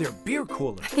love their beer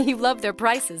cooler. You love their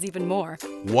prices even more.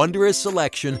 Wondrous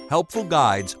selection, helpful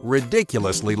guides,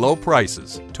 ridiculously low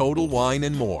prices. Total Wine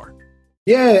and more.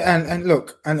 Yeah, and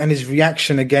look, and his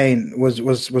reaction again was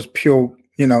pure,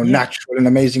 natural and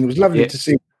amazing. It was lovely to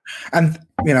see. And,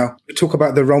 we talk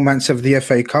about the romance of the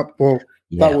FA Cup. Well,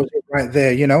 that was it right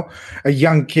there, a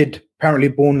young kid, apparently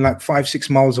born like 5-6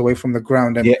 miles away from the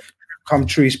ground, and come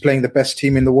true, he's playing the best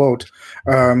team in the world.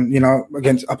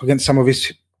 Against some of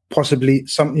his possibly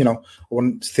some. I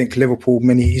wouldn't think Liverpool.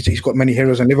 He's got many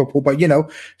heroes in Liverpool, but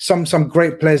some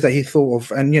great players that he thought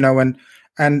of, and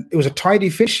and it was a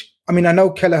tidy fish. I mean, I know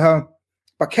Kelleher,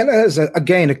 but Kelleher is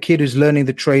again a kid who's learning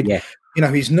the trade. Yeah.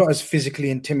 He's not as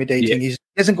physically intimidating. He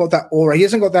hasn't got that aura. He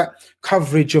hasn't got that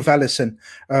coverage of Alisson.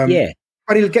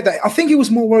 But he'll get that. I think he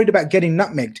was more worried about getting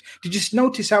nutmegged. Did you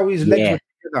notice how his legs were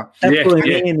together? That's what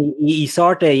I mean. He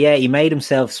sort of, he made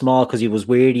himself small because he was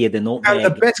weary of the nutmeg. And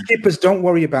the best keepers don't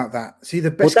worry about that. See,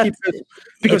 the best keepers,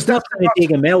 because that's going to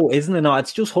take him out, isn't it? No,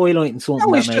 it's just highlighting something.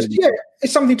 No,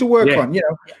 it's something to work on.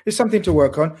 It's something to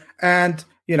work on, and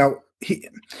he.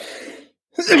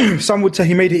 Some would say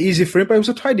he made it easy for him, but it was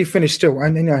a tidy finish still,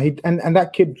 and and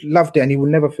that kid loved it, and he will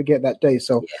never forget that day.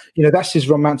 So that's his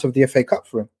romance of the FA Cup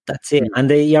for him. That's it, and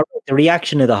the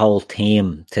reaction of the whole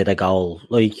team to the goal.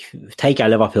 Take our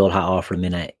Liverpool hat off for a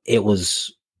minute. It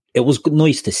was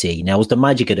nice to see. Now, it was the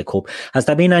magic of the cup. Has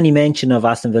there been any mention of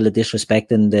Aston Villa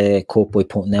disrespecting the cup by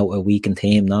putting out a weaking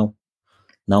team? No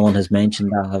one has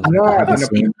mentioned that.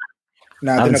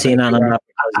 I haven't seen that on that.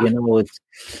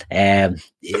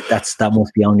 That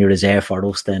must be only reserved for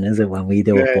us then, is it, when we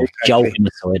do it? But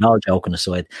exactly. All joking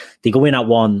aside, they go in at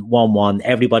 1-1,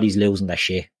 everybody's losing their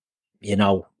shit.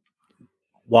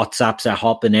 WhatsApps are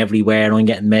hopping everywhere. I'm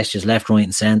getting messages left, right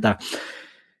and centre.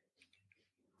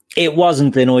 It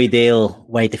wasn't an ideal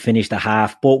way to finish the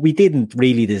half, but we didn't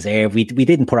really deserve. We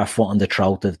didn't put our foot on the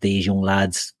throat of these young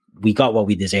lads. We got what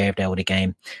we deserved out of the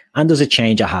game. And there's a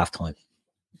change at half-time.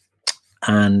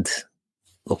 And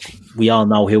look, we all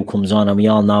know who comes on, and we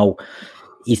all know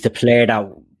he's the player that,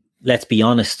 let's be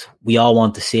honest, we all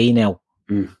want to see now.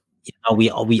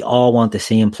 We all want to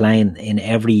see him playing in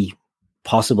every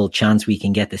possible chance we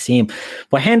can get to see him.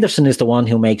 But Henderson is the one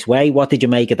who makes way. What did you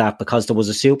make of that? Because there was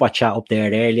a super chat up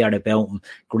there earlier about him.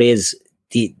 Grizz,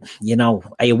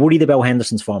 are you worried about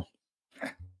Henderson's form?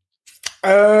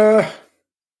 I'm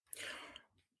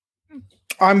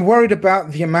worried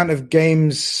about the amount of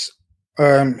games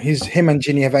him and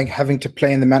Ginny having to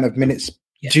play in the amount of minutes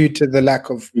due to the lack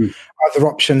of other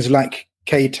options like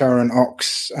Keita and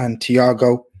Ox and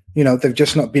Thiago. They've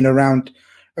just not been around.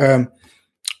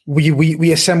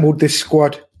 We assembled this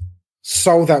squad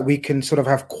so that we can sort of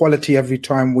have quality every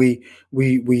time we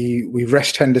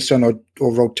rest Henderson or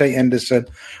rotate Henderson.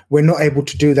 We're not able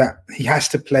to do that. He has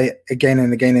to play again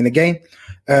and again and again.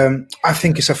 I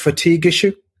think it's a fatigue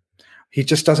issue. He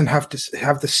just doesn't have to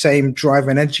have the same drive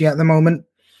and energy at the moment.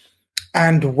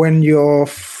 And when you're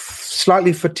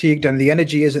slightly fatigued and the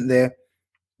energy isn't there,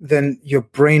 then your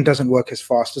brain doesn't work as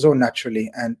fast as all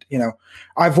naturally. And,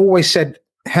 I've always said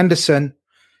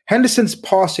Henderson's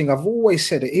passing, I've always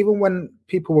said it, even when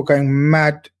people were going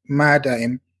mad at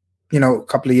him, a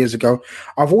couple of years ago,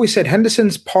 I've always said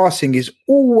Henderson's passing is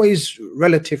always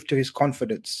relative to his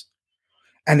confidence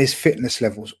and his fitness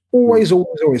levels. Always.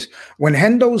 When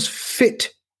Hendo's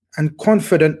fit and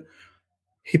confident,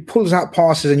 he pulls out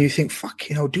passes and you think, fuck,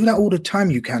 do that all the time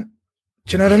you can.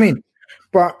 Do you know what I mean?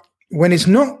 But when he's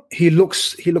not, he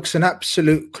looks an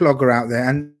absolute clogger out there.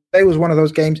 And it was one of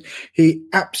those games. He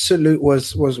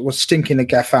was stinking the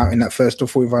gaff out in that first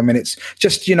 45 minutes.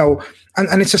 Just, you know,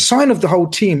 and it's a sign of the whole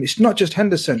team. It's not just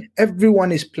Henderson.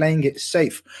 Everyone is playing it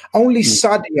safe. Only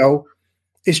Sadio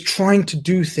is trying to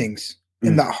do things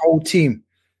in that whole team.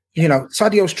 You know,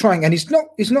 Sadio's trying, and he's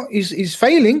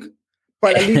failing,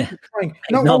 but at least he's trying.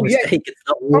 It's not working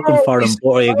for him, but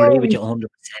I agree with you 100%.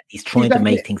 He's trying to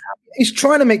make things happen. He's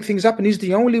trying to make things happen. He's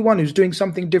the only one who's doing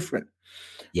something different.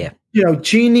 Yeah. You know,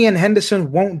 Gini and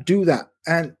Henderson won't do that.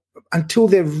 And until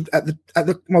they're at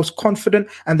the most confident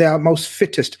and they are most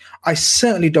fittest, I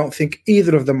certainly don't think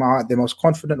either of them are the most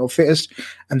confident or fittest.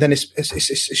 And then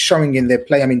it's showing in their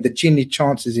play. I mean, the Gini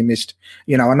chances he missed,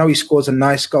 you know, I know he scores a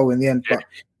nice goal in the end, but,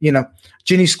 you know,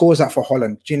 Gini scores that for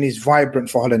Holland. Gini's vibrant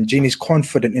for Holland. Gini's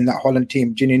confident in that Holland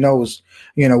team. Gini knows,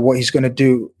 you know, what he's going to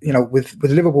do, you know, with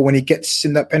Liverpool when he gets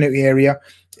in that penalty area.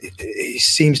 He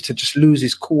seems to just lose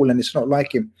his cool, and it's not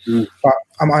like him. But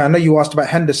I know you asked about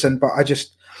Henderson, but I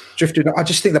just drifted. I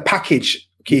just think the package,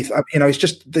 Keith, you know, it's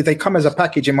just they come as a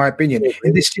package, in my opinion.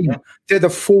 In this team, they're the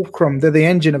fulcrum, they're the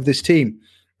engine of this team,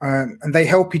 and they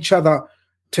help each other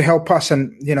to help us.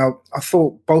 And, you know, I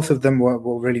thought both of them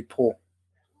were really poor.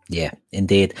 Yeah,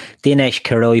 indeed. Dinesh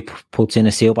Karai puts in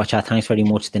a super chat. Thanks very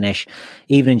much, Dinesh.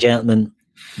 Evening, gentlemen.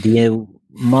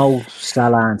 Mo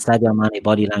Salah and Sadio Mane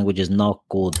body language is not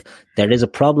good. There is a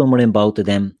problem within both of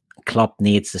them. Klopp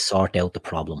needs to sort out the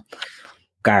problem.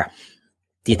 Gar,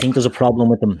 do you think there's a problem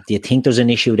with them? Do you think there's an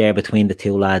issue there between the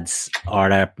two lads, or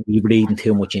are we reading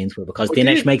too much into it? Because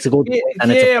Dinesh makes a good point,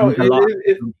 and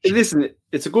listen,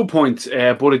 it's a good point,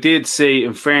 but I did say,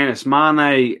 in fairness,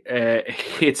 Mane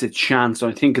hits a chance.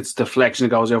 I think it's deflection that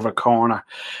goes over a corner,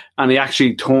 and he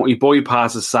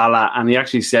bypasses Salah, and he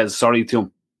actually says sorry to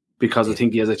him, because I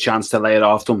think he has a chance to lay it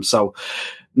off to him. So,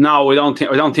 no, I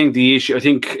don't think the issue. I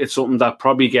think it's something that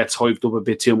probably gets hyped up a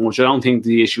bit too much. I don't think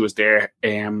the issue is there.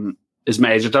 Is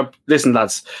major. Listen,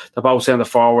 lads, they're both centre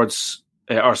forwards.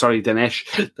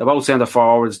 Dinesh. They're both centre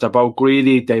forwards. They're both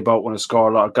greedy. They both want to score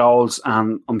a lot of goals,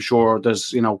 and I'm sure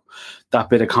there's, you know,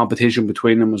 that bit of competition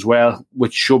between them as well,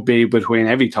 which should be between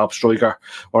every top striker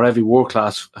or every world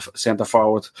class centre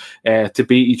forward. To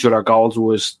beat each other goals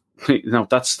was, you know,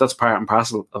 that's part and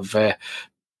parcel of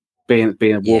being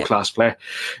a world class player.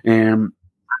 In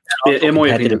my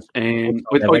opinion,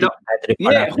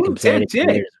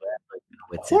 100%.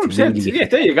 Yeah,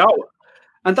 there you go,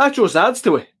 and that just adds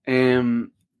to it.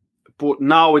 But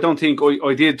no, I don't think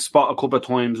I did spot a couple of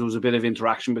times there was a bit of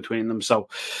interaction between them. So,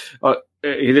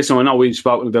 listen, I know we've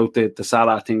spoken about the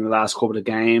Salah thing the last couple of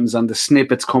games, and the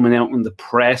snippets coming out in the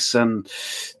press, and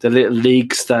the little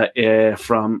leaks that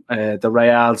from the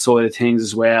Real side of things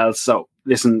as well. So,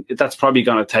 listen, that's probably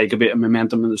going to take a bit of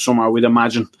momentum in the summer, I would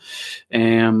imagine.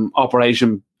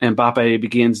 Operation Mbappe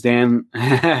begins then.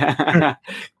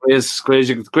 Chris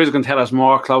can tell us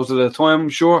more closer to the time, I'm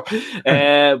sure.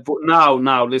 But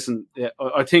now, listen,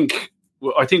 I think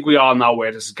we all know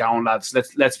where this is going, lads.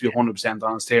 Let's be 100%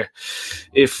 honest here.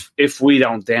 If we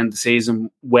don't end the season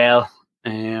well,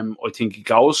 I think it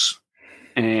goes.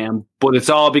 But it's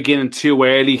all beginning too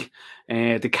early.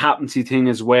 The captaincy thing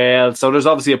as well. So there's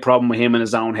obviously a problem with him in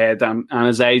his own head, and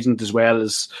his agent as well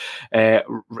as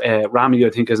Rami, I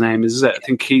think his name is. I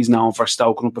think he's known for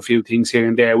stoking up a few things here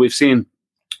and there. We've seen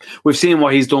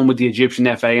what he's done with the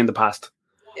Egyptian FA in the past.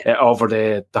 Over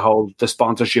the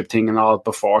sponsorship thing and all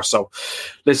before. So,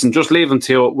 listen, just leave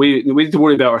until we need to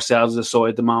worry about ourselves as a side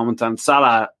at the moment. And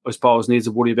Salah, I suppose, needs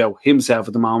to worry about himself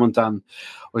at the moment, and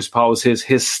I suppose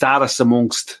his status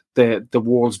amongst the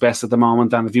world's best at the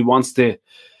moment. And if he wants to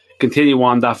continue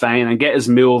on that vein and get his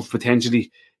move,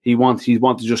 potentially he want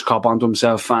to just cop onto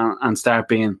himself and start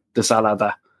being the Salah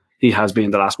that he has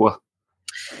been the last while.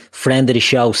 Friend of the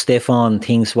show, Stefan,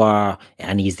 thinks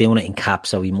and he's doing it in caps,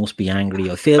 so he must be angry.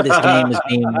 I feel this game has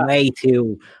been way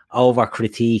too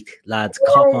over-critiqued, lads.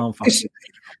 Cop on for it's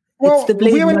the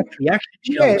bleeding reaction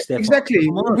show, Stefan. Exactly.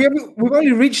 We've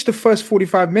only reached the first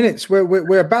 45 minutes.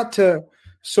 We're about to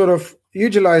sort of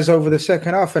utilize over the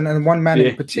second half, and one man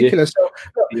in particular. So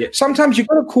sometimes you've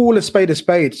got to call a spade a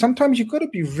spade. Sometimes you've got to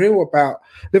be real about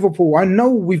Liverpool. I know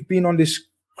we've been on this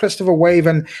crest of a wave,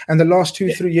 and the last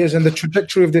 2-3 years, and the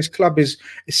trajectory of this club is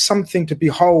something to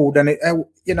behold, and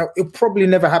it'll probably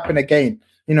never happen again,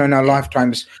 in our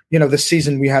lifetimes, the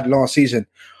season we had last season.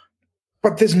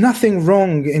 But there's nothing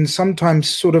wrong in sometimes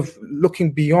sort of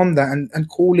looking beyond that and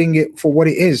calling it for what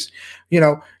it is.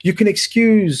 You can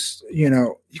excuse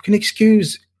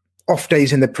off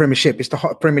days in the Premiership. It's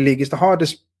the Premier League. It's the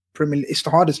hardest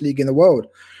league in the world.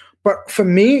 But for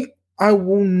me, I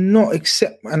will not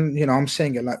accept, and I'm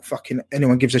saying it like fucking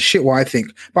anyone gives a shit what I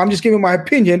think, but I'm just giving my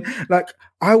opinion. Like,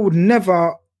 I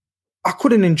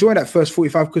couldn't enjoy that first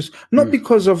 45 because not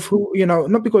because of who,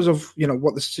 not because of,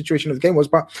 what the situation of the game was,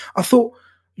 but I thought,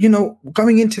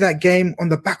 going into that game on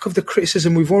the back of the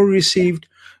criticism we've already received,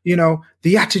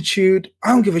 the attitude, I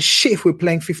don't give a shit if we're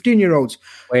playing 15-year-olds.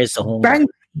 Where's the home? Bang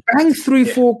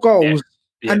 3-4 goals.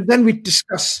 Yeah. And then we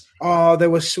discuss, they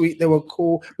were sweet, they were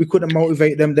cool, we couldn't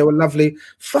motivate them, they were lovely.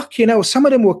 Fucking hell, some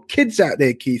of them were kids out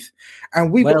there, Keith.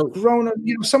 And we got grown up,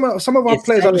 some of our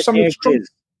players are some of the strong.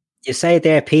 You say it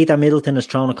there, Peter Middleton is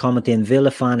trying to comment in.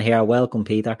 Villa fan here, welcome,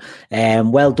 Peter.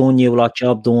 Well done, you lot,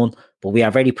 job done. But we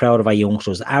are very proud of our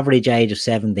youngsters. Average age of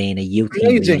 17, a youth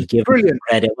team. Amazing, brilliant.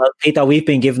 Credit. Well, Peter, we've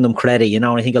been giving them credit, and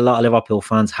I think a lot of Liverpool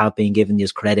fans have been giving you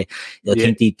credit. I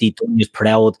think they done you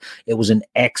proud. It was an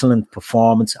excellent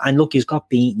performance. And look, you got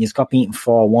beaten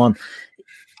 4-1.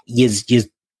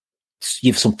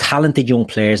 You've some talented young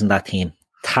players in that team.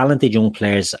 And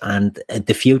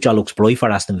the future looks bright for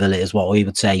Aston Villa is what I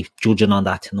would say, judging on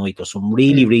that tonight. There's some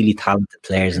really, really talented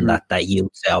players in that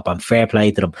youth setup, and fair play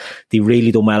to them. They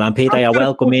really do well. And Peter, you're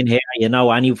welcome in here.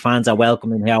 Any fans are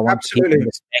welcome in here. I want to keep them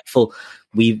respectful.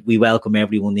 We welcome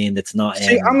everyone in. It's not.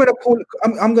 See, I'm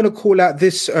gonna call out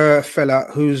this fella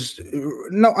who's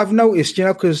I've noticed,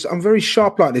 because I'm very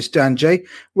sharp like this, Dan J.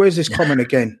 Where's this comment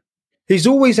again? He's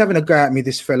always having a go at me,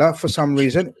 this fella, for some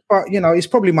reason. But he's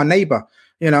probably my neighbour.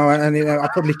 And I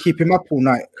probably keep him up all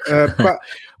night. But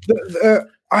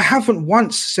I haven't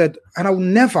once said, and I'll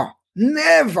never,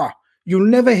 you'll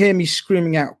never hear me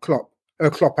screaming out Klopp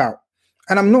out.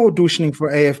 And I'm not auditioning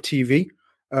for AFTV.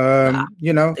 They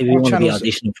want to be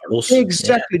auditioning for us.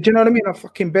 Exactly. Yeah. Do you know what I mean? I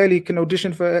fucking barely can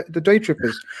audition for the Day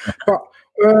Trippers. But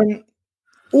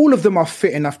all of them are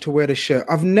fit enough to wear the shirt.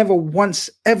 I've never once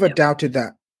ever doubted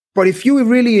that. But if you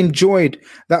really enjoyed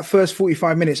that first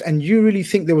 45 minutes and you really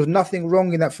think there was nothing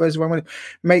wrong in that first 45 minutes,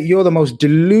 mate, you're the most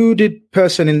deluded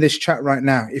person in this chat right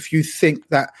now. If you think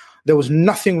that there was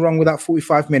nothing wrong with that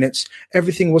 45 minutes,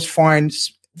 everything was fine,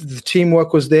 the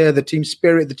teamwork was there, the team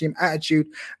spirit, the team attitude,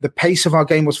 the pace of our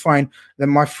game was fine, then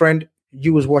my friend,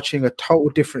 you was watching a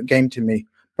total different game to me.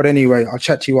 But anyway, I'll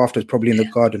chat to you after, probably in the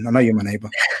garden. I know you're my neighbour.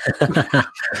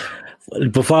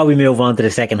 Before we move on to the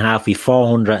second half, we've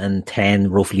 410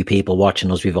 roughly people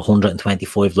watching us. We've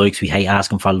 125 likes. We hate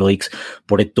asking for likes,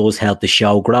 but it does help the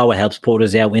show grow. It helps put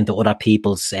us out into other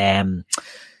people's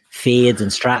feeds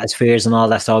and stratospheres and all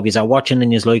that stuff. If you're watching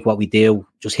and you like what we do,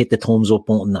 just hit the thumbs up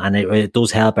button, and it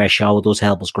does help our show. It does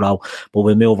help us grow. But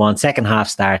we'll move on. Second half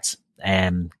starts.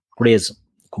 Grizz,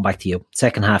 come back to you.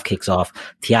 Second half kicks off.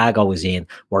 Thiago is in.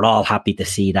 We're all happy to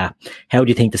see that. How do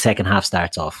you think the second half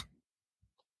starts off?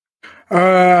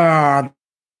 More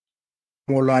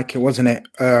like it, wasn't it?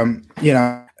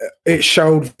 It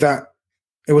showed that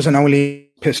it wasn't only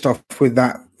pissed off with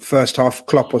that first half.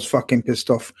 Klopp was fucking pissed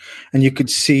off, and you could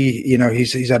see,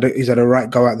 he's had a right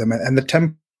go at them. And the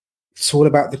tempo, it's all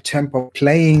about the tempo.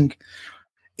 Playing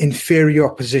inferior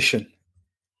opposition,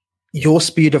 your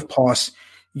speed of pass,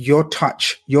 your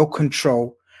touch, your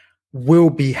control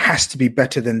has to be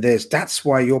better than theirs. That's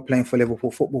why you're playing for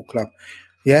Liverpool Football Club.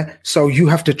 Yeah, so you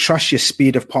have to trust your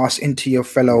speed of pass into your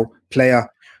fellow player.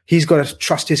 He's got to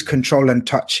trust his control and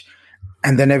touch,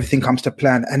 and then everything comes to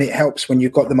plan. And it helps when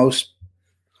you've got the most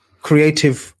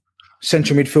creative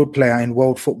central midfield player in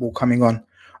world football coming on.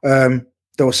 There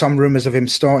were some rumours of him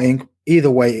starting. Either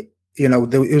way,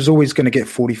 it was always going to get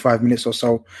 45 minutes or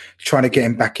so, trying to get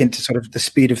him back into sort of the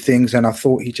speed of things. And I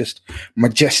thought he just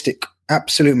majestic,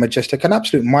 absolute majestic, an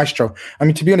absolute maestro. I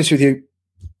mean, to be honest with you,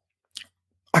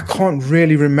 I can't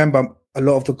really remember a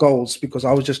lot of the goals because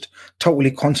I was just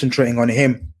totally concentrating on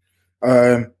him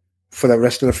for the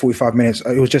rest of the 45 minutes.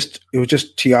 It was just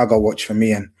Thiago watch for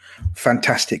me, and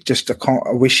fantastic.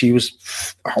 I wish he was.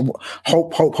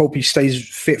 Hope he stays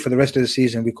fit for the rest of the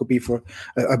season. We could be for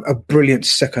a brilliant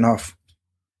second half.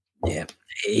 Yeah,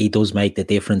 he does make the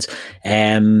difference.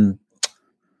 It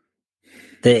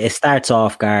starts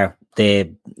off, Gar.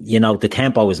 The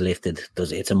tempo is lifted.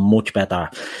 It's a much better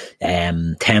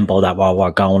tempo that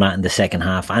we're going at in the second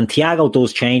half. And Thiago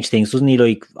does change things, doesn't he?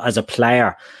 Like, as a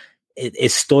player,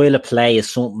 his style of play is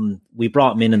something. We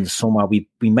brought him in the summer. We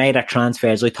made our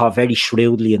transfers, I thought, very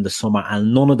shrewdly in the summer,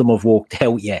 and none of them have worked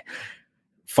out yet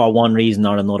for one reason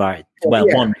or another. Well,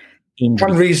 one injury.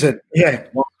 One reason, yeah.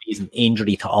 One reason,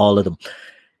 injury to all of them.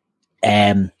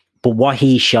 But what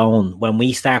he's shown, when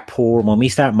we start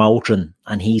motoring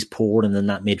and he's pouring in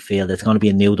that midfield, it's going to be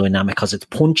a new dynamic because it's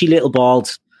punchy little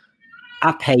balls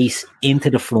at pace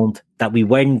into the front that we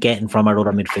weren't getting from our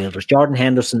other midfielders. Jordan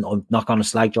Henderson, I'm not going to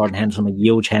slag Jordan Henderson, I'm a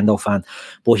huge Hendo fan,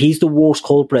 but he's the worst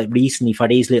culprit recently for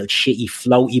these little shitty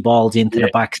floaty balls into the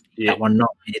back that were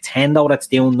not. It's Hendo that's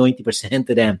doing 90%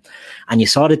 of them. And you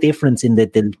saw the difference in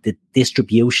the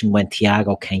distribution when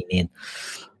Thiago came in.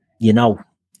 You know,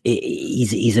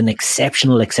 he's an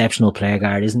exceptional player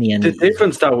guard, isn't he? And the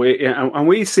difference, though, and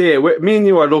we see it. Me and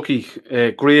you are lucky.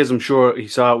 Grays, I'm sure he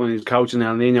saw it when he was coaching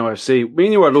El Nino FC. Me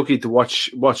and you are lucky to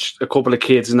watch a couple of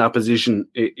kids in that position.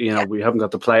 You know, we haven't got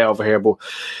to play over here, but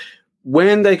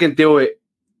when they can do it,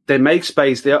 they make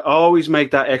space. They always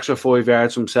make that extra 5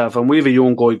 yards for himself. And we have a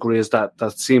young guy, Grays, that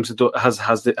seems to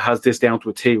has this down to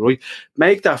a T, right?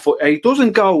 Make that foot. He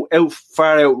doesn't go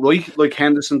far out right like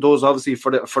Henderson does, obviously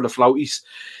for the floaties.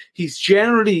 He's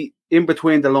generally in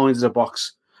between the lines of the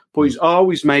box, but he's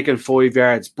always making 5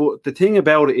 yards. But the thing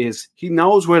about it is, he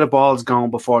knows where the ball's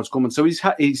going before it's coming. So he's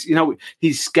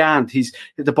scanned.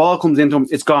 The ball comes into him,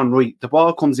 it's gone right. The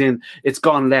ball comes in, it's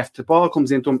gone left. The ball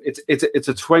comes into him, it's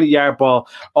a 20-yard ball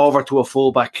over to a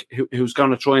fullback who's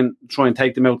going to try and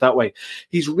take them out that way.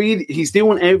 He's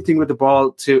doing everything with the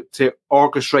ball to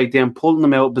orchestrate them, pulling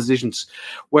them out of positions.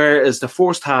 Whereas the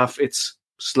first half, it's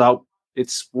slow.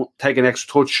 It's take an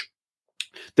extra touch.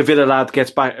 The Villa lad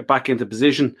gets back into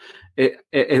position.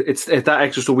 It's that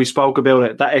extra stuff we spoke about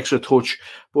it, that extra touch.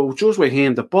 But just with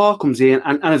him, the ball comes in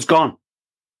and it's gone.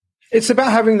 It's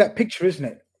about having that picture, isn't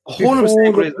it?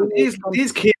 100%.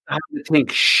 These kids have to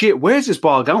think, shit, where's this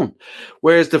ball going?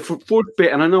 Whereas the first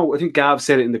bit, and I think Gav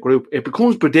said it in the group, it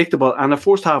becomes predictable, and the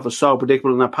first half was so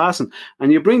predictable in that passing.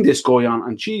 And you bring this guy on,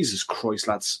 and Jesus Christ,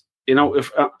 lads, you know,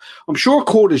 if I'm sure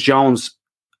Curtis Jones.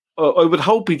 I would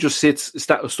hope he just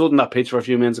stood in that pitch for a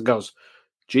few minutes and goes,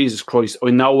 Jesus Christ, I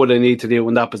know what I need to do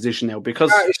in that position now,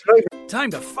 because...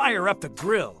 Time to fire up the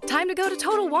grill. Time to go to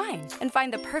Total Wine and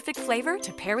find the perfect flavor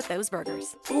to pair with those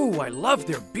burgers. Ooh, I love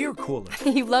their beer cooler.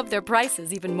 You love their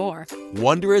prices even more.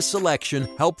 Wondrous selection,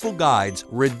 helpful guides,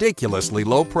 ridiculously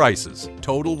low prices.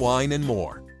 Total Wine and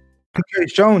more. Okay,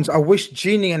 Jones, I wish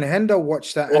Genie and Hendo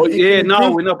watched that. Oh, yeah,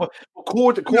 no, we're not. But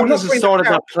Curtis is sort of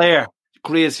that player,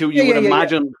 Grace, who you would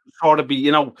imagine sort of be,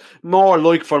 you know, more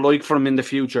like for him in the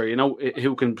future, you know,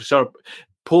 who can sort of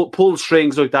pull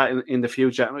strings like that in the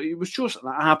future. And it was just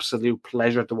an absolute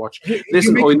pleasure to watch.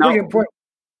 Listen, I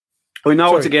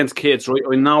know it's against kids, right?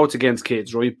 I know it's against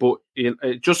kids, right? But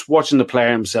just watching the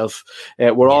player himself,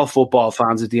 we're all football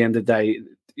fans at the end of the day.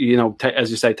 You know,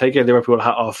 as you say, take your Liverpool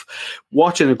hat off.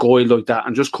 Watching a guy like that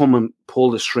and just come and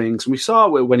pull the strings. And we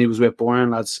saw it when he was with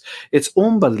Bayern, lads. It's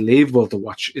unbelievable to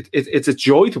watch. It's a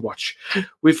joy to watch.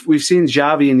 We've seen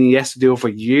Xavi and Iniesta do it for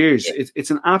years. Yeah. It's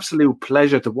an absolute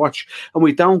pleasure to watch, and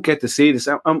we don't get to see this.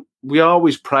 We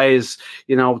always praise,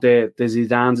 you know, the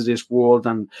Zidans of this world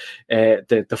and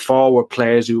the forward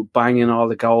players who bang in all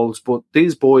the goals. But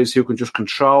these boys who can just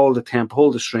control the tempo,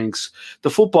 hold the strings, the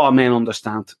football men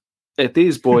understand.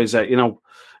 These boys, you know,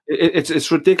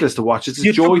 it's ridiculous to watch. It's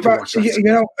a joy to watch. You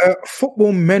know,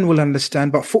 football men will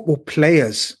understand, but football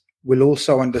players will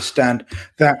also understand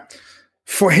that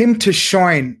for him to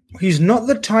shine, he's not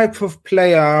the type of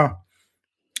player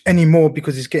anymore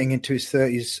because he's getting into his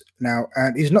 30s now,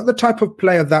 and he's not the type of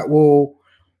player that will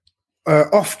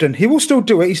often. He will still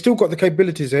do it. He's still got the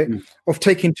capabilities of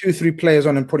taking 2-3 players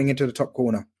on and putting into the top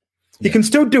corner. He can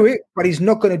still do it, but he's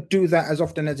not going to do that as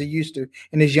often as he used to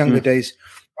in his younger days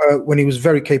when he was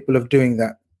very capable of doing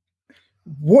that.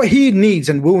 What he needs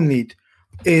and will need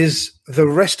is the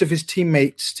rest of his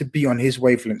teammates to be on his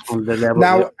wavelength.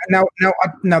 Now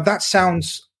that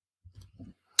sounds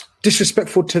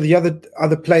disrespectful to the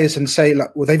other players and say, like,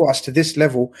 well, they've got us to this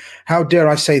level. How dare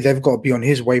I say they've got to be on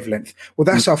his wavelength? Well,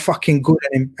 that's how fucking good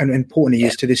and important he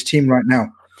is to this team right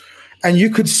now. And you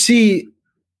could see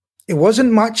it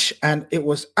wasn't much, and it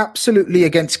was absolutely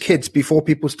against kids before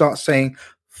people start saying,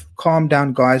 calm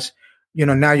down, guys. You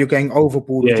know, now you're going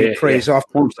overboard with your praise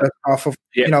after the first half of,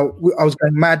 you know, I was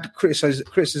going mad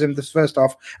criticism this first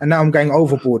half, and now I'm going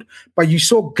overboard. But you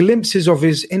saw glimpses of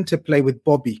his interplay with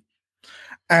Bobby.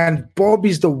 And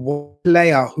Bobby's the one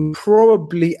player who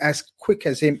probably as quick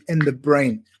as him in the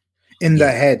brain, in the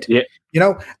head. Yeah. You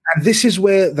know, and this is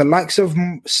where the likes of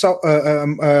Mane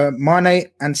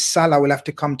and Salah will have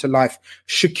to come to life.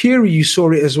 Shaqiri, you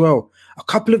saw it as well. A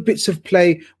couple of bits of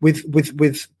play with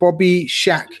Bobby,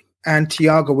 Shaq, and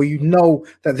Thiago, where you know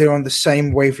that they're on the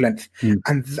same wavelength.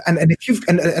 And if you've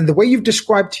and the way you've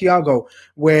described Thiago,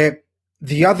 where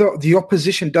the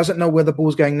opposition doesn't know where the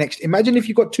ball's going next. Imagine if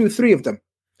you got 2 or 3 of them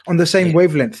on the same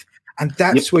wavelength, and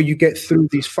that's where you get through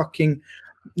these fucking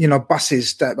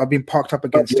buses that have been parked up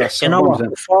against us. You know what?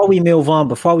 Before we move on,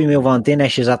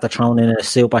 Dinesh is at the throne in a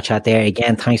super chat there.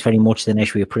 Again, thanks very much,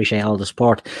 Dinesh. We appreciate all the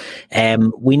support.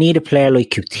 We need a player like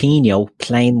Coutinho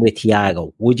playing with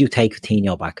Thiago. Would you take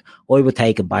Coutinho back? I would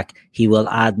take him back. He will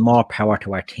add more power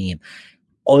to our team.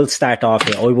 I'll start off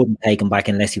here. I wouldn't take him back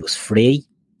unless he was free.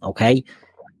 Okay.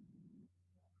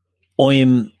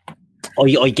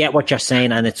 I get what you're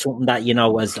saying, and it's something that,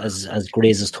 as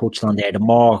Grizz has touched on there, the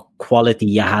more quality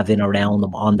you have in around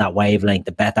them on that wavelength,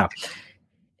 the better.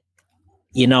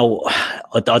 I don't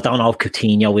know if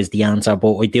Coutinho is the answer,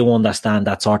 but I do understand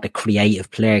that sort of creative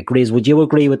player. Grizz, would you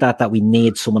agree with that we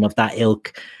need someone of that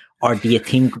ilk? Or do you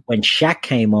think when Shaq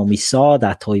came on, we saw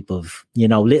that type of,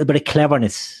 little bit of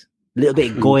cleverness, a little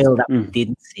bit of guile that we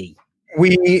didn't see?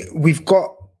 We've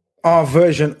got our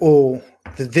version, or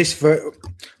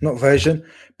not version,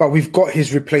 but we've got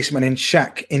his replacement in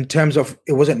Shaq, in terms of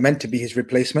it wasn't meant to be his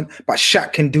replacement, but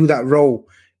Shaq can do that role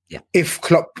if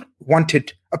Klopp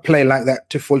wanted a player like that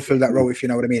to fulfill that role, if you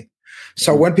know what I mean.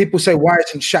 So when people say, why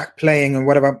isn't Shaq playing and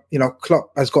whatever,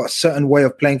 Klopp has got a certain way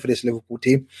of playing for this Liverpool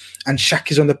team, and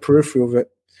Shaq is on the periphery of it.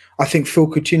 I think Phil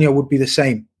Coutinho would be the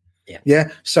same. Yeah.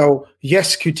 So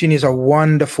yes, Coutinho is a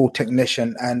wonderful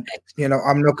technician, and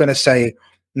I'm not going to say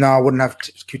no, I wouldn't have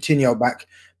Coutinho back,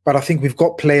 but I think we've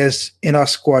got players in our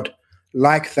squad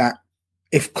like that.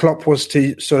 If Klopp was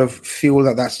to sort of feel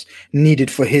that that's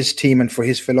needed for his team and for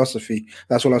his philosophy,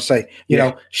 that's all I'll say.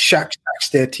 Shaq's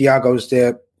there, Thiago's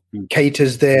there,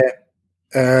 Keita's there,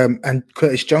 and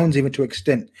Curtis Jones even to an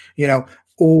extent.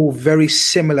 All very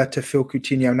similar to Phil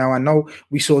Coutinho. Now I know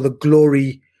we saw the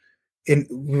glory. At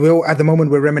the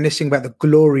moment, we're reminiscing about the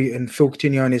glory in Phil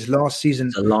Coutinho in his last season.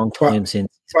 It's a long time since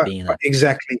it's been that.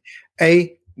 Exactly.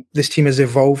 A, this team has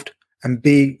evolved, and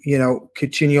B,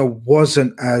 Coutinho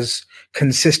wasn't as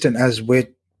consistent as we're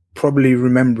probably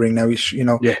remembering now.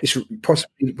 It's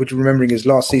possibly we're remembering his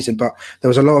last season, but there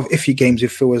was a lot of iffy games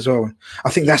with Phil as well.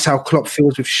 I think that's how Klopp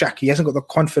feels with Shaq. He hasn't got the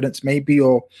confidence, maybe,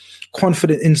 or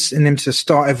confidence in him to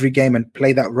start every game and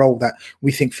play that role that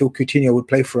we think Phil Coutinho would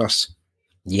play for us.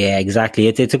 Yeah, exactly.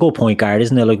 It's a good point, Gareth,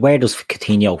 isn't it? Like, where does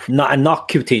Coutinho, not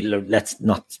Coutinho, let's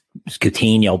not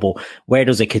Coutinho, but where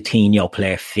does a Coutinho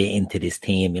player fit into this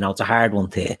team? It's a hard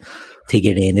one to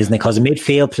get in, isn't it? Because the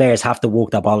midfield players have to walk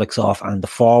their bollocks off, and the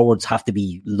forwards have to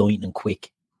be lightning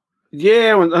quick.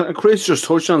 Yeah, and Chris just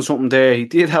touched on something there. He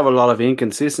did have a lot of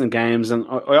inconsistent games, and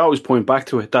I always point back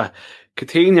to it that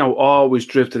Coutinho always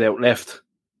drifted out left.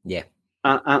 Yeah.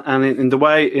 And in the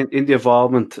way, in the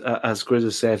involvement, as Grizz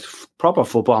has said, proper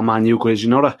football man, you Grizz,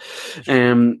 that.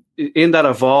 In that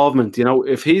involvement,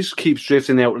 if he keeps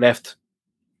drifting out left,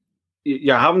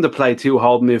 you're having to play two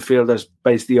holding midfielders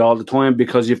basically all the time,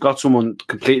 because you've got someone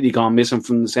completely gone missing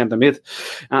from the centre mid,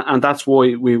 and that's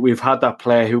why we've had that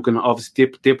player who can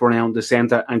obviously dip around the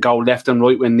centre and go left and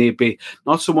right when need be.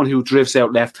 Not someone who drifts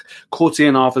out left, cuts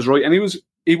in off his right, and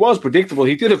he was predictable.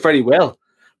 He did it very well.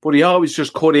 But he always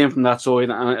just cut in from that side,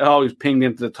 and it always pinged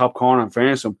into the top corner. In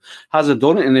fairness, him hasn't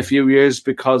done it in a few years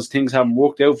because things haven't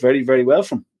worked out very, very well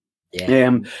for him.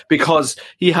 Yeah. Because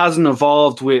he hasn't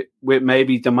evolved with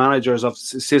maybe the managers of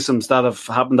systems that have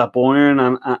happened at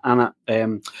Bayern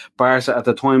and Barca at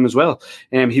the time as well.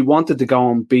 He wanted to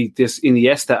go and beat this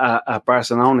Iniesta at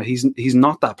Barcelona. He's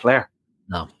not that player.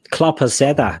 No, Klopp has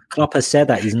said that.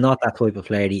 He's not that type of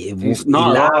player. He's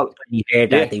not at all. He heard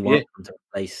that they want him to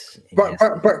replace. But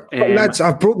lads,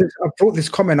 I've brought this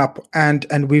comment up, and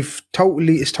it's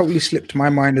totally slipped my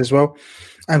mind as well,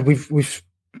 and we've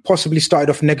possibly started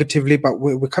off negatively, but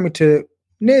we're coming to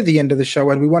near the end of the show,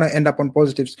 and we want to end up on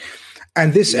positives.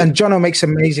 And and Jono makes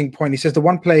an amazing point. He says the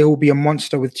one player who will be a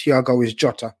monster with Thiago is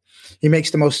Jota. He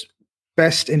makes the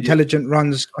best intelligent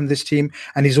runs on this team,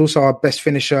 and he's also our best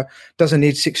finisher. Doesn't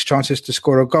need 6 chances to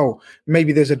score a goal.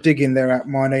 Maybe there's a dig in there at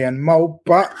Mane and Mo,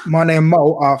 but Mane and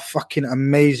Mo are fucking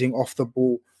amazing off the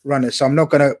ball runners. So I'm not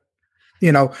gonna,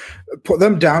 put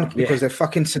them down because they're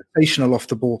fucking sensational off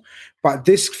the ball. But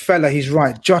this fella, he's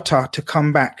right, Jota, to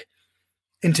come back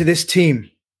into this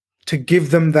team, to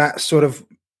give them that sort of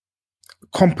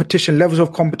levels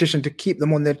of competition to keep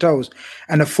them on their toes,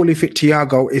 and a fully fit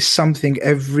Thiago is something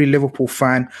every Liverpool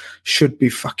fan should be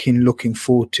fucking looking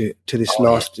forward to this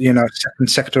last second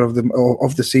sector of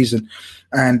the season.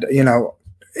 And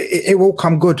it will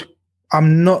come good.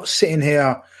 I'm not sitting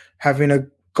here having a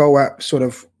go at sort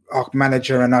of our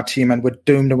manager and our team and we're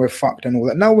doomed and we're fucked and all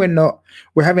that. No, we're not.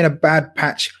 We're having a bad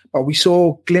patch, but we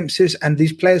saw glimpses, and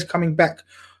these players coming back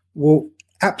will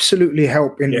absolutely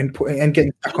help in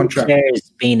getting back on track.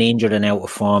 Players being injured and out of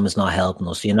form is not helping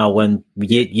us. When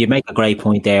you make a great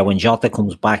point there, when Jota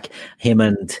comes back, him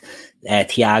and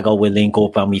Thiago will link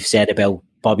up, and we've said about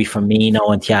Bobby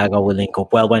Firmino and Thiago will link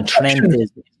up. Well, when Trent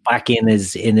is back in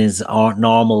his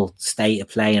normal state of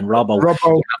play, and Robbo, you have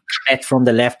threat from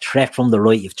the left, threat from the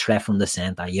right, you've threat from the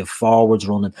centre, you have forwards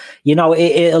running.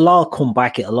 It'll all come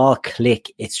back, it'll all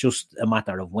click. It's just a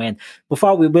matter of when.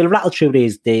 Before we'll rattle through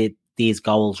these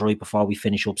goals right before we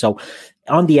finish up. So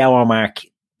on the hour mark,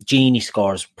 Genie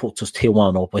scores, puts us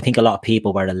 2-1 up. I think a lot of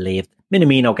people were relieved.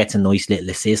 Minamino gets a nice little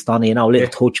assist on it, a little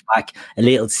touchback, a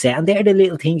little set. And they're the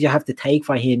little things you have to take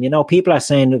for him.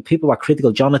 People were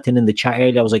critical. Jonathan in the chat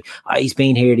earlier, I was like, he's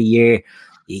been here the year.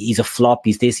 He's a flop.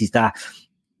 He's this, he's that.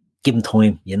 Give him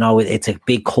time. It's a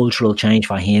big cultural change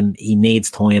for him. He needs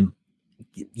time.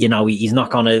 He's not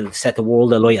going to set the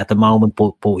world alight at the moment,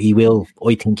 but he will.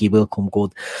 I think he will come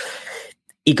good.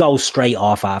 He goes straight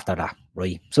off after that.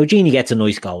 Right, so Genie gets a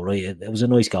nice goal. Right, it was a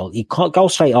nice goal. He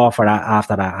goes straight off for that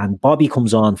after that, and Bobby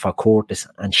comes on for Curtis,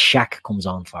 and Shaq comes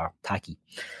on for Taki.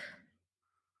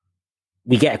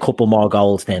 We get a couple more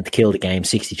goals then to kill the game,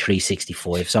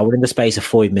 63-65. So within the space of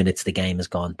 5 minutes, the game is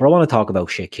gone. But I want to talk about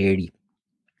Shaqiri.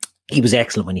 He was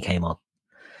excellent when he came on,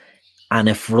 and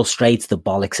it frustrates the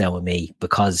bollocks out of me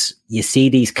because you see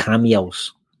these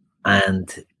cameos,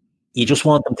 and you just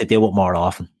want them to do it more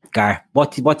often. Gar,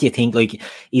 what do you think? Like,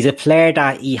 he's a player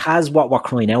that he has what we're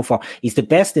crying out for. He's the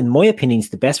best, in my opinion, he's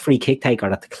the best free kick taker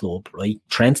at the club, right?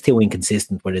 Trent's too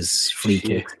inconsistent with his free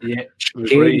kicks.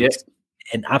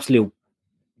 An absolute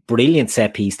brilliant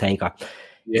set piece taker.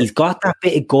 Yeah. He's got that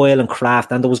bit of guile and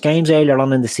craft, and there was games earlier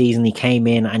on in the season he came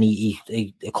in and he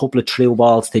a couple of through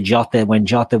balls to Jota when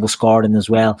Jota was scoring as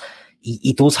well.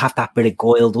 He does have that bit of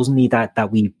guile, doesn't he?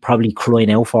 That we probably crying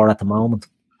out for at the moment.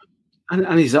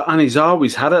 And he's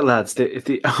always had it, lads.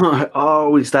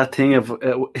 Always that thing of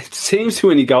it seems to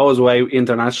when he goes away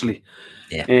internationally.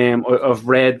 Yeah. I've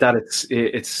read that it's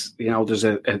there's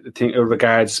a thing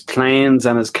regards planes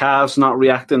and his calves not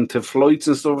reacting to flights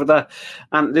and stuff like that.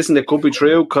 And listen, it could be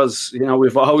true because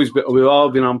we've all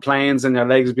been on planes and your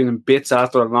legs have been in bits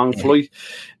after a long flight.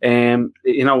 And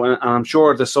I'm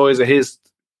sure the size of his.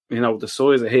 The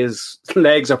size of his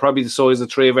legs are probably the size of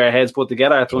three of our heads put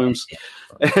together at times.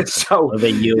 Yeah. So,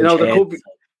 there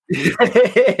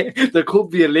could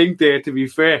be a link there, to be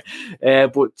fair.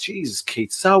 But Jesus,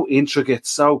 Keith, so intricate,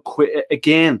 so quick.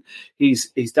 Again,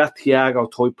 he's that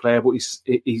Thiago type player, but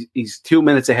he's 2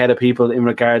 minutes ahead of people in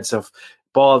regards of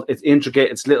ball. It's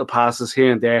intricate, it's little passes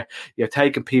here and there. You're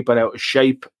taking people out of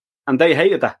shape, and they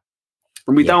hated that.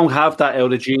 And we don't have that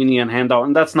out of Genie and Hendo,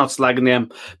 and that's not slagging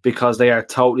them because they are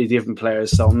totally different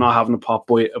players. So I'm not having a pop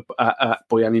by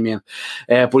any means.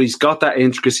 But he's got that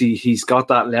intricacy. He's got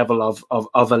that level of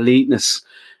eliteness.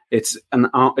 It's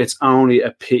only a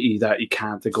pity that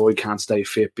the guy can't stay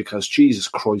fit because Jesus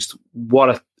Christ, what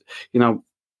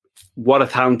a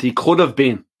talent he could have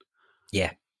been.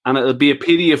 Yeah, and it'll be a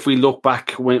pity if we look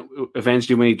back when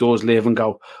he does live and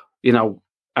go,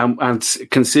 and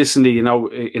consistently,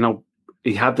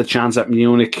 he had the chance at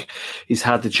Munich. He's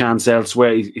had the chance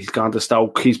elsewhere. He's gone to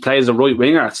Stoke. He's played as a right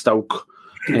winger at Stoke.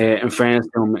 In fairness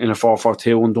to him, in a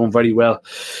 4-4-2 and done very well.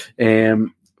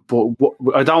 But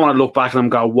I don't want to look back and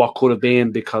go, what could have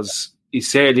been, because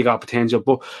he's certainly got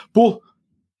potential. But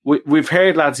we've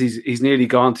heard, lads, he's nearly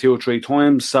gone 2 or 3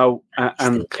 times. So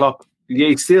and Klopp. Yeah,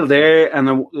 he's still there,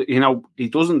 and he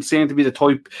doesn't seem to be the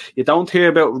type. You don't hear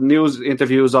about news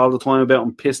interviews all the time about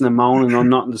him pissing and moaning. I'm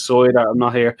not on the side, or I'm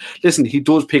not here. Listen, he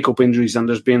does pick up injuries, and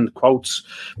there's been quotes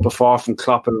before from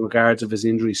Klopp in regards of his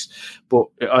injuries. But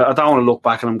I don't want to look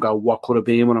back and go, what could have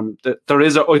been with him?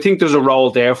 I think there's a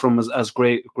role there from as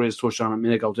Grizz touched on a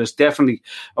minute ago. There's definitely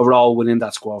a role within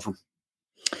that squad from.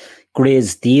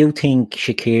 Grizz, do you think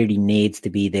Shaqiri needs to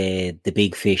be the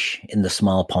big fish in the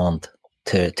small pond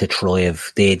to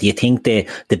thrive? Do you think the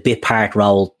bit part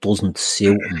role doesn't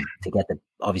suit him to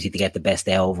get the best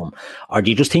out of him, or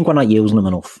do you just think we're not using him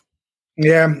enough?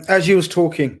 Yeah, as you was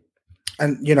talking,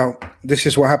 and this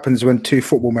is what happens when two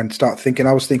football men start thinking.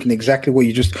 I was thinking exactly what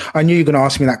I knew you were going to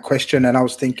ask me that question, and I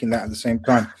was thinking that at the same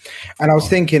time, and I was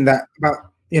thinking that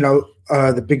about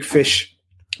the big fish,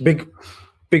 big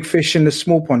fish in the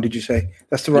small pond. Did you say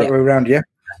that's the right way around? Yeah.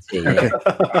 Okay.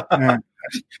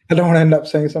 I don't want to end up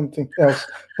saying something else,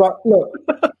 but look,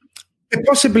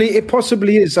 it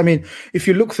possibly is. I mean, if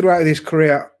you look throughout his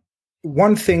career,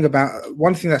 one thing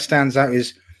that stands out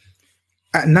is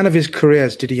at none of his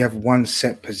careers did he have one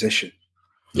set position.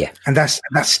 Yeah, and that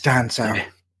stands out.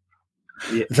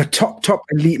 Yeah. The top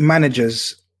elite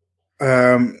managers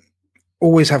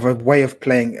always have a way of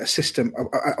playing, a system,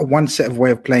 a one set of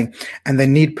way of playing, and they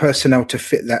need personnel to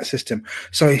fit that system.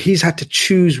 So he's had to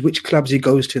choose which clubs he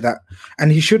goes to that,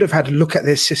 and he should have had a look at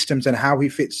their systems and how he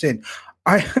fits in.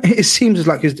 it seems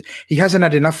like he hasn't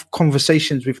had enough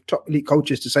conversations with top elite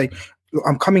coaches to say, look,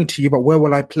 I'm coming to you, but where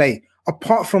will I play?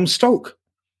 Apart from Stoke.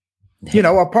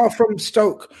 Apart from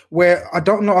Stoke, where I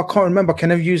can't remember.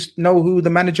 Can you know who the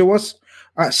manager was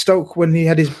at Stoke when he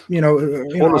had his, I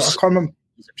can't remember.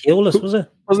 Pulis, was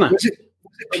it? Wasn't it? Was it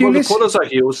Pulis? Pulis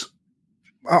like Hughes.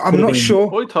 I'm not sure.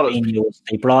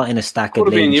 They brought in a stack of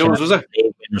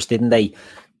winners, didn't they?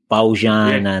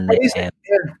 Bojan and...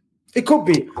 It could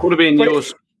be. Could have been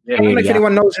Hughes. I don't know if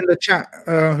anyone knows in the chat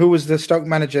who was the Stoke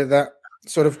manager that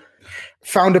sort of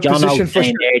found a position for...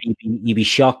 You'd be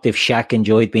shocked if Shaq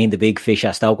enjoyed being the big fish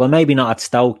at Stoke. Well, maybe not at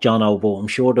Stoke, Jono, but I'm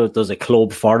sure there's a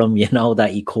club for him,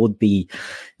 that he could be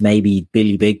maybe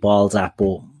Billy Big Balls at,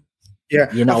 but... Yeah,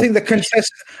 I think the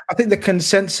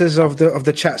consensus of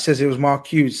the chat says it was Mark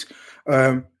Hughes.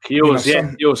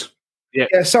 Hughes.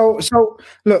 Yeah. So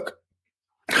look,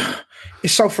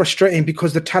 it's so frustrating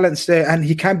because the talent's there and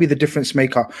he can be the difference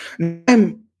maker.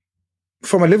 And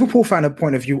from a Liverpool fan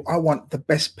point of view, I want the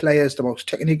best players, the most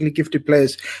technically gifted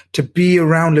players to be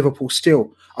around Liverpool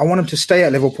still. I want them to stay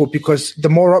at Liverpool because the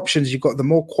more options you've got, the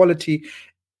more quality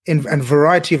and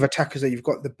variety of attackers that you've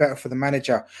got, the better for the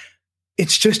manager.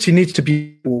 It's just he needs to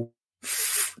be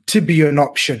an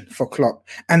option for Klopp.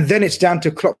 And then it's down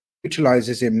to Klopp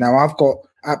utilizes him. Now, I've got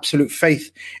absolute faith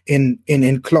in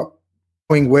Klopp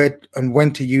knowing where and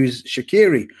when to use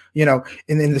Shaqiri.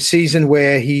 In the season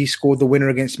where he scored the winner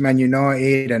against Man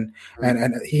United and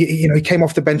he came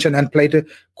off the bench and played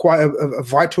quite a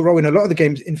vital role in a lot of the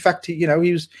games. In fact, he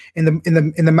was in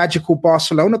the magical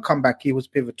Barcelona comeback. He was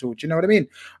pivotal. Do you know what I mean?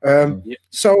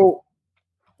 So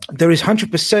there is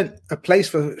 100% a place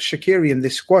for Shaqiri in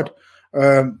this squad,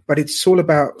 but it's all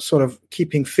about sort of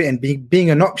keeping fit and being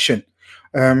an option.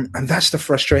 And that's the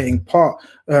frustrating part.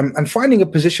 And finding a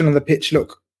position on the pitch.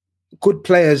 Look, good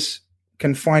players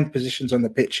can find positions on the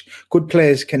pitch. Good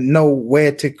players can know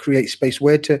where to create space,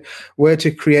 where to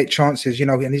create chances,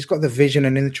 and he's got the vision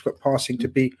and intricate passing to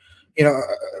be,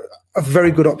 a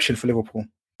very good option for Liverpool.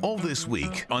 All this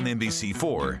week on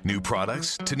NBC4, new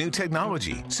products to new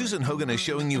technology. Susan Hogan is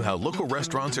showing you how local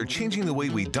restaurants are changing the way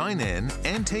we dine in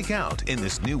and take out in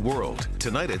this new world.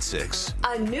 Tonight at 6.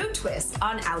 A new twist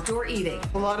on outdoor eating.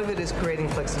 A lot of it is creating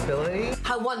flexibility.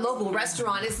 How one local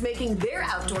restaurant is making their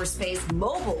outdoor space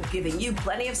mobile, giving you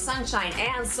plenty of sunshine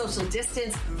and social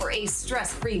distance for a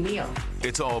stress-free meal.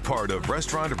 It's all part of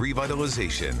restaurant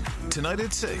revitalization. Tonight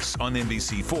at 6 on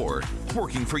NBC4,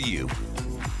 working for you.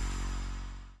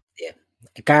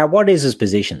 Gar, what is his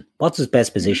position? What's his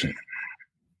best position?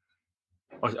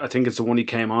 I think it's the one he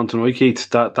came on tonight, Keith.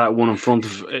 That one in front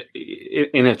of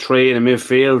in a tray in a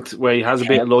midfield where he has a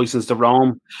bit of license to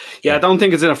roam. Yeah, I don't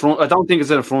think it's in a front. I don't think it's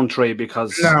in a front tray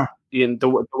because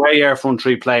the way our front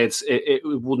three plays, it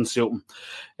wouldn't suit him.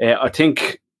 I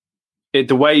think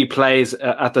the way he plays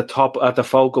at the top, at the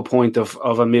focal point of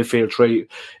a midfield tree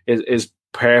is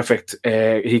perfect.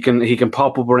 He can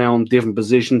pop up around different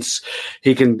positions.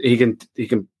 He can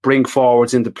bring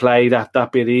forwards into play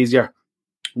that bit easier.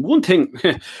 One thing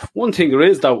there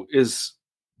is though is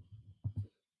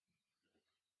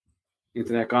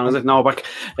internet gone. Is it? No, back.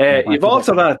 You've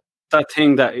also that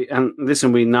thing that, and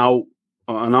listen, we know,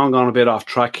 and I'm going a bit off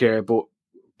track here, but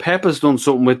Pep has done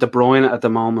something with De Bruyne at the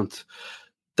moment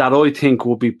that I think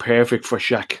would be perfect for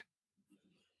Shaq.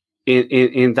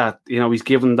 In that, he's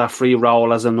given that free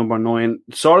role as a number 9,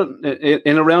 sort of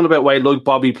in a roundabout way, like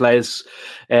Bobby plays,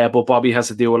 but Bobby has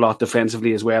to do a lot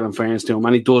defensively as well, in fairness to him,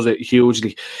 and he does it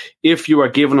hugely. If you are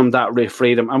giving him that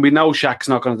freedom, and we know Shaq's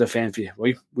not going to defend for you,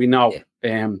 right? We know,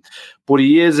 but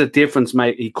he is a difference,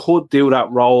 mate. He could do that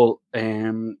role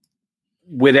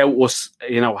without us,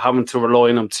 having to rely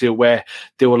on him to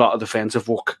do a lot of defensive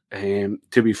work.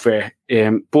 To be fair,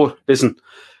 but listen,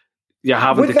 you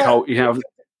haven't the coach, you have.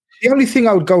 The only thing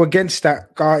I would go against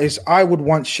that guy is I would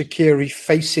want Shaqiri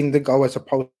facing the goal as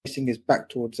opposed to facing his back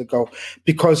towards the goal,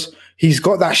 because he's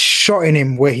got that shot in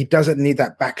him where he doesn't need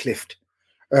that backlift.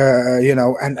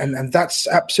 And that's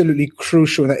absolutely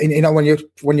crucial. That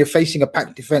when you're facing a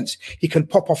packed defense, he can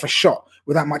pop off a shot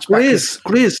without much backlift.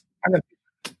 Grizz.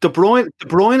 De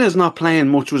Bruyne is not playing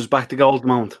much with his back to goal at the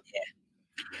moment.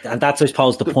 Yeah. And that's, I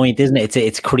suppose, the point, isn't it?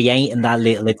 It's creating that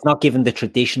little. It's not giving the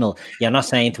traditional. You're not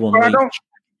saying to him,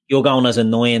 you're going as a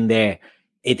 9 there.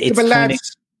 It's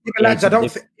lads.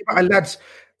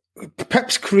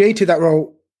 Pep's created that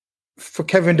role for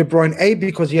Kevin De Bruyne,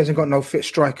 because he hasn't got no fit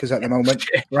strikers at the moment,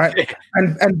 right?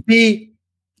 And B,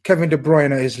 Kevin De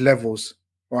Bruyne is levels,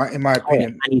 right? In my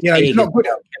opinion, he's not good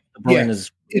at.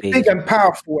 He's big and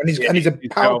powerful, and he's a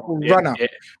powerful runner.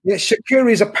 Yeah,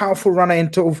 Shaqiri is a powerful runner in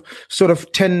sort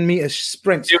of 10 meter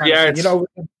sprints.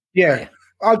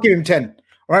 I'll give him 10.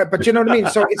 All right, but you know what I mean.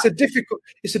 So it's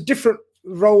a different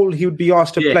role he would be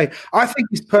asked to play. I think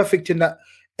he's perfect in that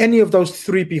any of those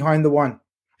three behind the one.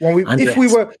 If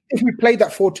we played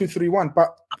that 4-2-3-1,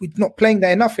 but we're not playing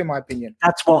that enough, in my opinion.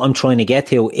 That's what I'm trying to get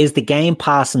to. Is the game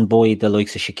passing by the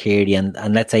likes of Shaqiri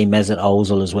and let's say Mesut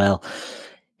Ozil as well,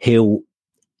 who,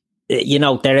 you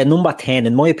know, they're a number 10.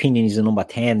 In my opinion, he's a number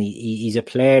 10. He's a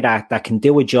player that can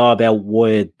do a job out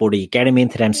wide, but you get him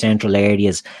into them central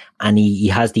areas and he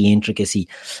has the intricacy.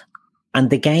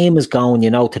 And the game is going, you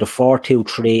know, to the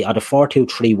 4-2-3 or the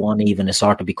 4-2-3-1 even is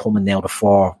sort of becoming now the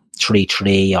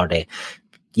 4-3-3 or the,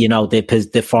 you know,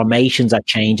 the formations are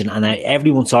changing and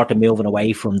everyone's sort of moving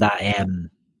away from that.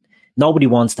 Nobody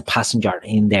wants the passenger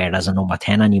in there as a number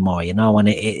 10 anymore, you know, and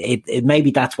it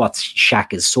maybe that's what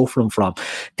Shaq is suffering from.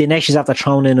 Dinesh is after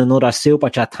throwing in another super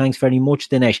chat. Thanks very much,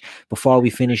 Dinesh. Before we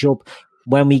finish up,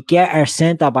 when we get our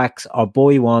centre-backs or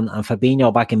Boy1 and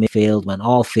Fabinho back in midfield, when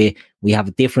all fit, we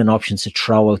have different options to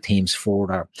throw out teams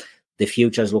further. The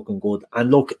future's looking good.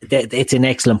 And look, it's an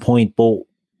excellent point, but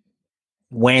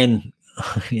when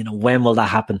will that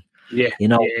happen? Yeah. You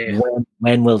know,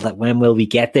 when will we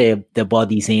get the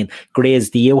bodies in? Grace,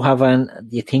 do you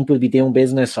think we'll be doing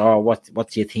business, or what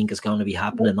do you think is going to be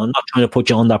happening? I'm not trying to put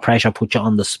you under pressure, put you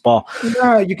on the spot.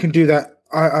 No, you can do that.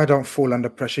 I don't fall under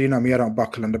pressure. You know me, I don't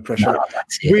buckle under pressure. No,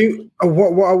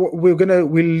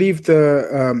 we'll leave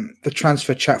the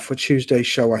transfer chat for Tuesday's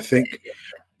show, I think.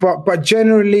 But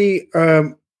generally,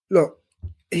 look,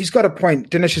 he's got a point.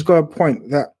 Dinesh has got a point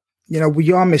that, you know,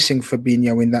 we are missing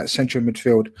Fabinho in that central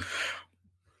midfield.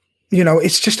 You know,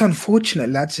 it's just unfortunate,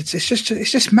 lads. It's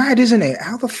just mad, isn't it?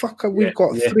 How the fuck have we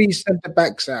got three centre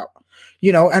backs out?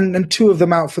 You know, and two of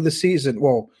them out for the season.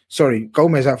 Well, sorry,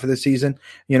 Gomez out for the season.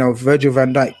 You know, Virgil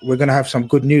van Dijk. We're going to have some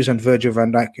good news on Virgil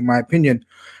van Dijk, in my opinion.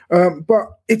 But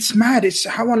it's mad. It's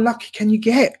how unlucky can you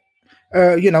get?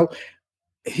 You know,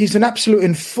 he's an absolute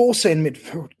enforcer in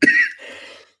midfield.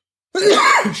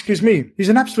 Excuse me. He's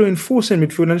an absolute enforcer in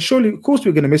midfield, and surely, of course,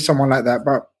 we're going to miss someone like that.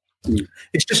 But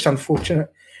it's just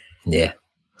unfortunate. Yeah,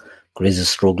 Grizz is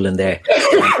struggling there.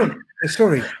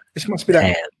 Sorry, this must be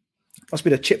that. Must be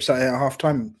the chips at half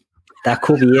time. That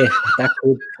could be it.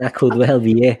 That could well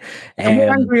be it. The more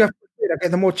angry I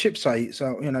get, the more chips I eat.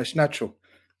 So, you know, it's natural.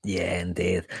 Yeah,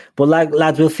 indeed. But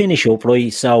lads, we'll finish up,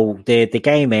 right? So the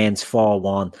game ends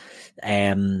 4-1.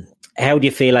 How do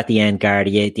you feel at the end, Gar?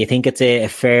 Do you think it's a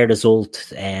fair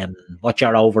result? What's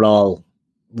your overall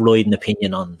riding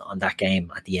opinion on that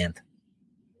game at the end?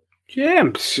 Yeah,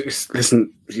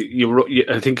 listen,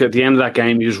 I think at the end of that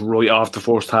game, you just write off the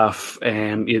first half.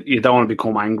 You don't want to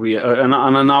become angry. And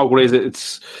I know, Grace,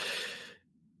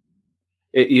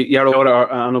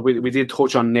 we did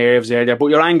touch on nerves earlier, but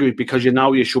you're angry because you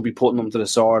know you should be putting them to the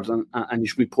sword and you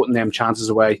should be putting them chances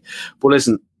away. But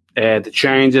listen, the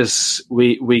changes,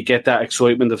 we get that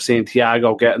excitement of seeing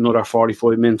Thiago get another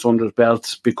 45 minutes under his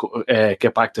belt,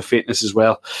 get back to fitness as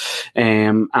well.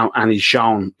 And he's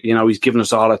shown, you know, he's given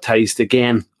us all a taste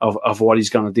again of what he's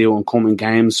going to do in coming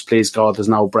games. Please God, there's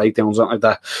no breakdowns, something like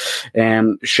that.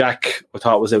 Shaq, I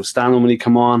thought, was outstanding when he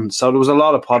came on. So there was a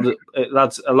lot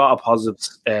of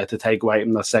positives to take away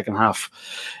from the second half.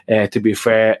 To be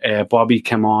fair, Bobby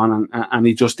came on and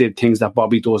he just did things that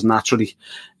Bobby does naturally.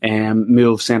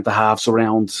 Move centre halves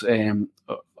around.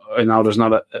 I know there's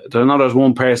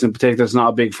one person in particular that's not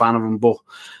a big fan of him, but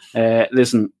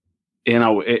listen, you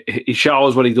know, he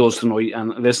shows what he does tonight.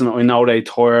 And listen, I know they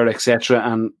tired, etc.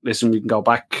 And listen, we can go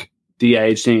back the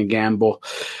age thing again, but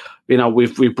you know,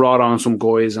 we've brought on some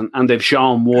guys and they've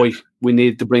shown why we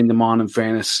need to bring them on in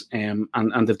fairness, and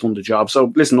they've done the job.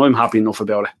 So listen, I'm happy enough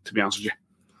about it, to be honest with you.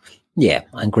 Yeah,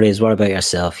 and Grizz, what about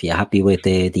yourself? You happy with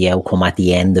the outcome at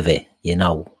the end of it? You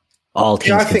know, all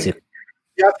things considered.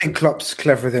 I think Klopp's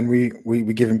cleverer than we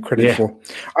give him credit for.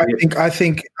 I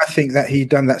think that he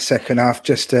done that second half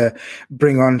just to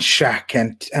bring on Shaq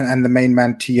and the main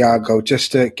man Thiago,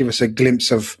 just to give us a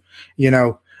glimpse of, you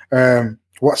know,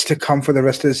 what's to come for the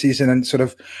rest of the season, and sort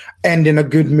of end in a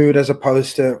good mood as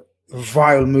opposed to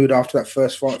vile mood after that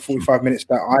first 45 minutes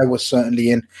that I was certainly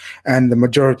in, and the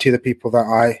majority of the people that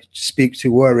I speak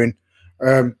to were in.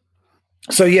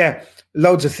 So yeah,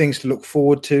 loads of things to look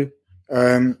forward to.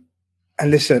 And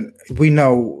listen, we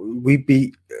know we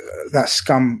beat that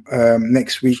scum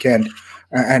next weekend,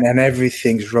 and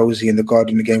everything's rosy in the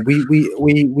Garden again.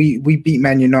 We beat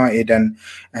Man United, and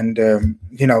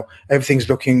you know, everything's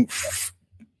looking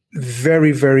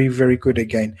very, very, very good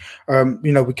again.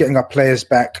 You know, we're getting our players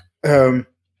back. We'll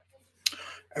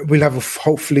have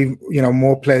hopefully, you know,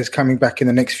 more players coming back in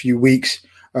the next few weeks.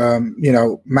 You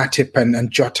know, Matip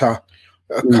and Jota,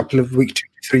 a couple of weeks, 2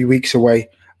 to 3 weeks away,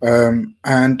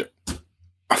 and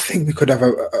I think we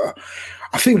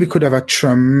could have a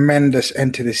tremendous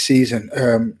end to this season,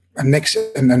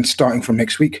 and starting from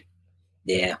next week.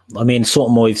 Yeah, I mean,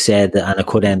 something I've said, and it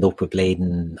could end up with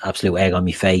bleeding absolute egg on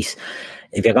my face.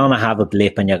 If you're going to have a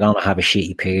blip and you're going to have a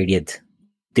shitty period,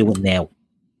 do it now.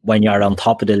 When you're on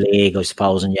top of the league, I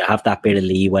suppose, and you have that bit of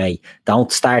leeway,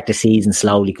 don't start the season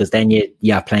slowly, because then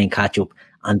you're playing catch up,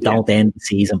 and don't end the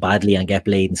season badly and get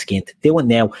bleeding skint. Do it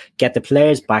now. Get the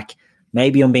players back.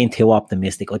 Maybe I'm being too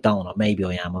optimistic. I don't know. Maybe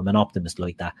I am. I'm an optimist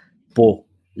like that. But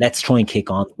let's try and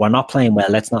kick on. We're not playing well.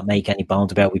 Let's not make any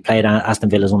bones about it. We played Aston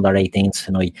Villa's under 18s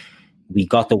tonight. We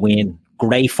got the win.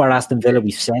 Great for Aston Villa.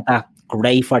 We've said that.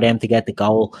 Great for them to get the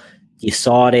goal. You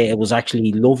saw it. It was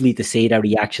actually lovely to see their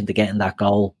reaction to getting that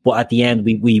goal. But at the end,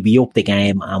 we upped the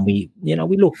game, and we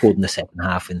looked good in the second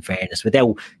half, in fairness,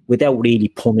 without really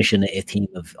punishing a team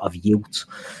of youths.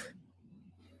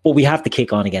 But we have to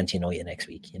kick on against United next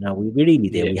week. We really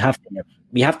do. Yeah.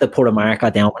 We have to put a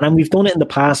marker down. And we've done it in the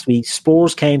past.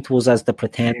 Spurs came to us as the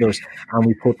pretenders, and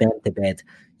we put them to bed.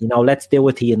 Let's do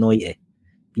it to United.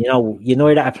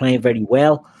 United are playing very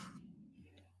well,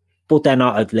 but they're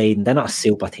not a leading. They're not a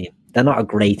super team. They're not a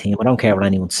great team. I don't care what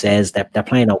anyone says. They're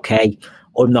playing okay.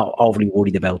 I'm not overly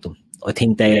worried about them. I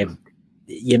think they're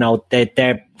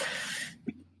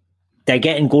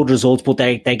getting good results, but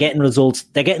they're getting results.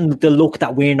 They're getting the look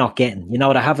that we're not getting.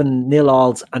 They're having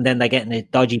 0-0s, and then they're getting a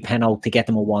dodgy penalty to get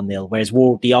them a 1-0. Whereas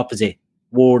we're the opposite.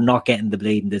 We're not getting the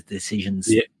bleeding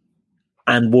decisions. Yeah.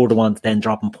 And we're the ones then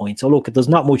dropping points. So look, there's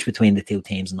not much between the two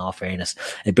teams, in all fairness.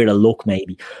 A bit of luck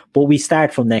maybe. But we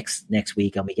start from next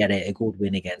week, and we get a good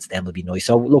win against them. It'll be nice.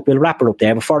 So look, we'll wrap it up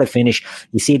there. Before I finish,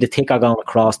 you see the ticker going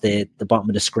across the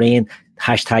bottom of the screen.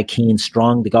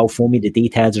 #KeanStrong, the GoFundMe. The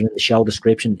details are in the show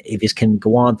description. If you can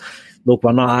go on. Look,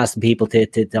 we're not asking people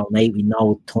to donate. We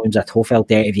know times are tough out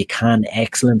there. If you can,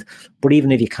 excellent. But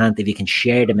even if you can't, if you can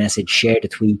share the message, share the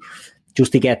tweet,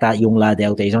 just to get that young lad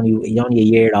out there. He's only a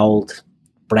year old.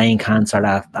 Brain cancer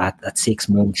at 6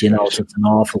 months, so it's an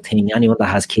awful thing. Anyone that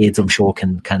has kids, I'm sure,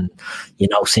 can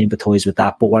sympathise with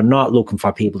that. But we're not looking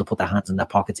for people to put their hands in their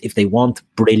pockets. If they want,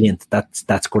 brilliant.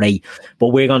 That's great.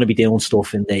 But we're going to be doing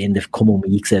stuff in the coming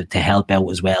weeks to help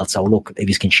out as well. So look, if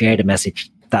you can share the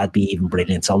message, that'd be even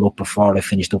brilliant. So look, before I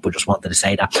finished up, I just wanted to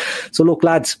say that. So look,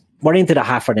 lads, we're into the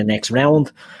half for the next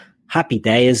round. Happy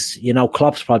days.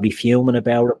 Klopp's probably fuming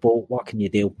about it, but what can you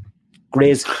do?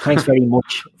 Grizz, thanks very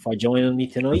much for joining me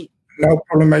tonight. No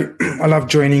problem, mate. I love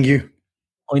joining you.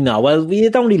 I know. Well, we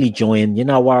don't really join.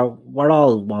 We're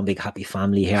all one big happy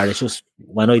family here. It's just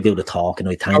when I do the talk, and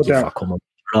I thank you for coming.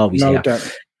 Always no here.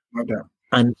 Doubt. No doubt.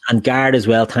 And Gard as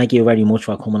well. Thank you very much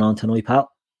for coming on tonight,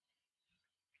 pal.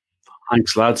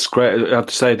 Thanks, lads. Great. I have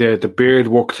to say the beard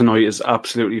work tonight is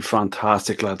absolutely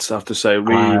fantastic, lads. I have to say,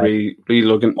 really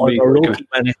looking.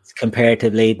 When it's compared to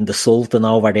leading the Sultan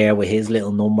over there with his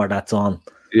little number that's on.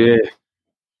 Yeah.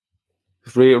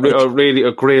 Really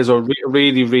agree. I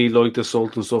really like the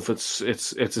Sultan stuff. It's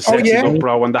a sexy look,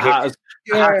 bro. And the hat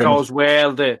goes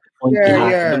well. The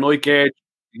night gear,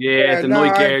 the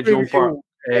night gear jumper.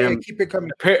 Keep it coming.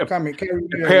 A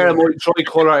pair of my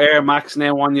tricolour Air Max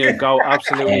now on you go.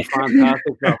 Absolutely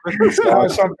fantastic.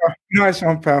 Nice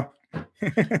one, pal.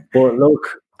 But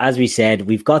look, as we said,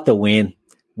 we've got the win.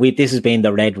 This has been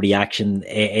the Red Reaction.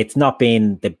 It's not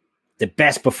been the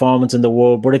best performance in the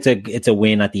world, but it's a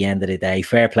win at the end of the day.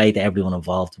 Fair play to everyone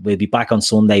involved. We'll be back on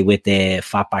Sunday with the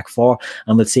Fatback 4,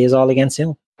 and we'll see us all again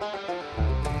soon.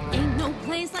 Ain't no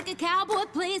place like a cowboy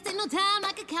place. Ain't no time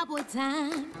like a cowboy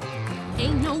time.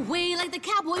 Ain't no way like the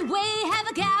cowboy way. Have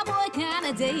a cowboy kind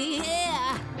of day,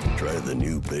 yeah. Try the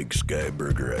new Big Sky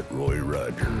Burger at Roy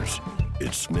Rogers.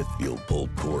 It's Smithfield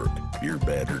pulled pork, beer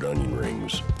battered onion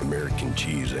rings, American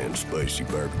cheese, and spicy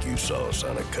barbecue sauce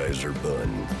on a Kaiser bun.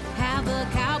 Have a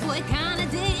cowboy kind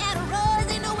of day at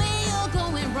Roy's. Ain't no way you're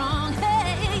going wrong.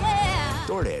 Hey, yeah.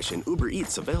 DoorDash and Uber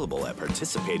Eats available at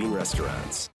participating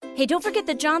restaurants. Hey, don't forget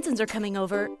the Johnsons are coming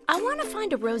over. I want to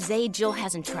find a rosé Jill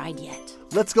hasn't tried yet.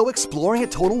 Let's go exploring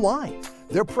at Total Wine.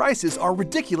 Their prices are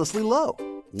ridiculously low.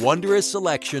 Wondrous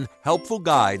selection, helpful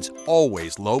guides,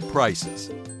 always low prices.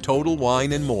 Total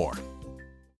Wine and more.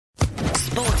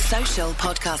 Sports Social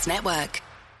Podcast Network.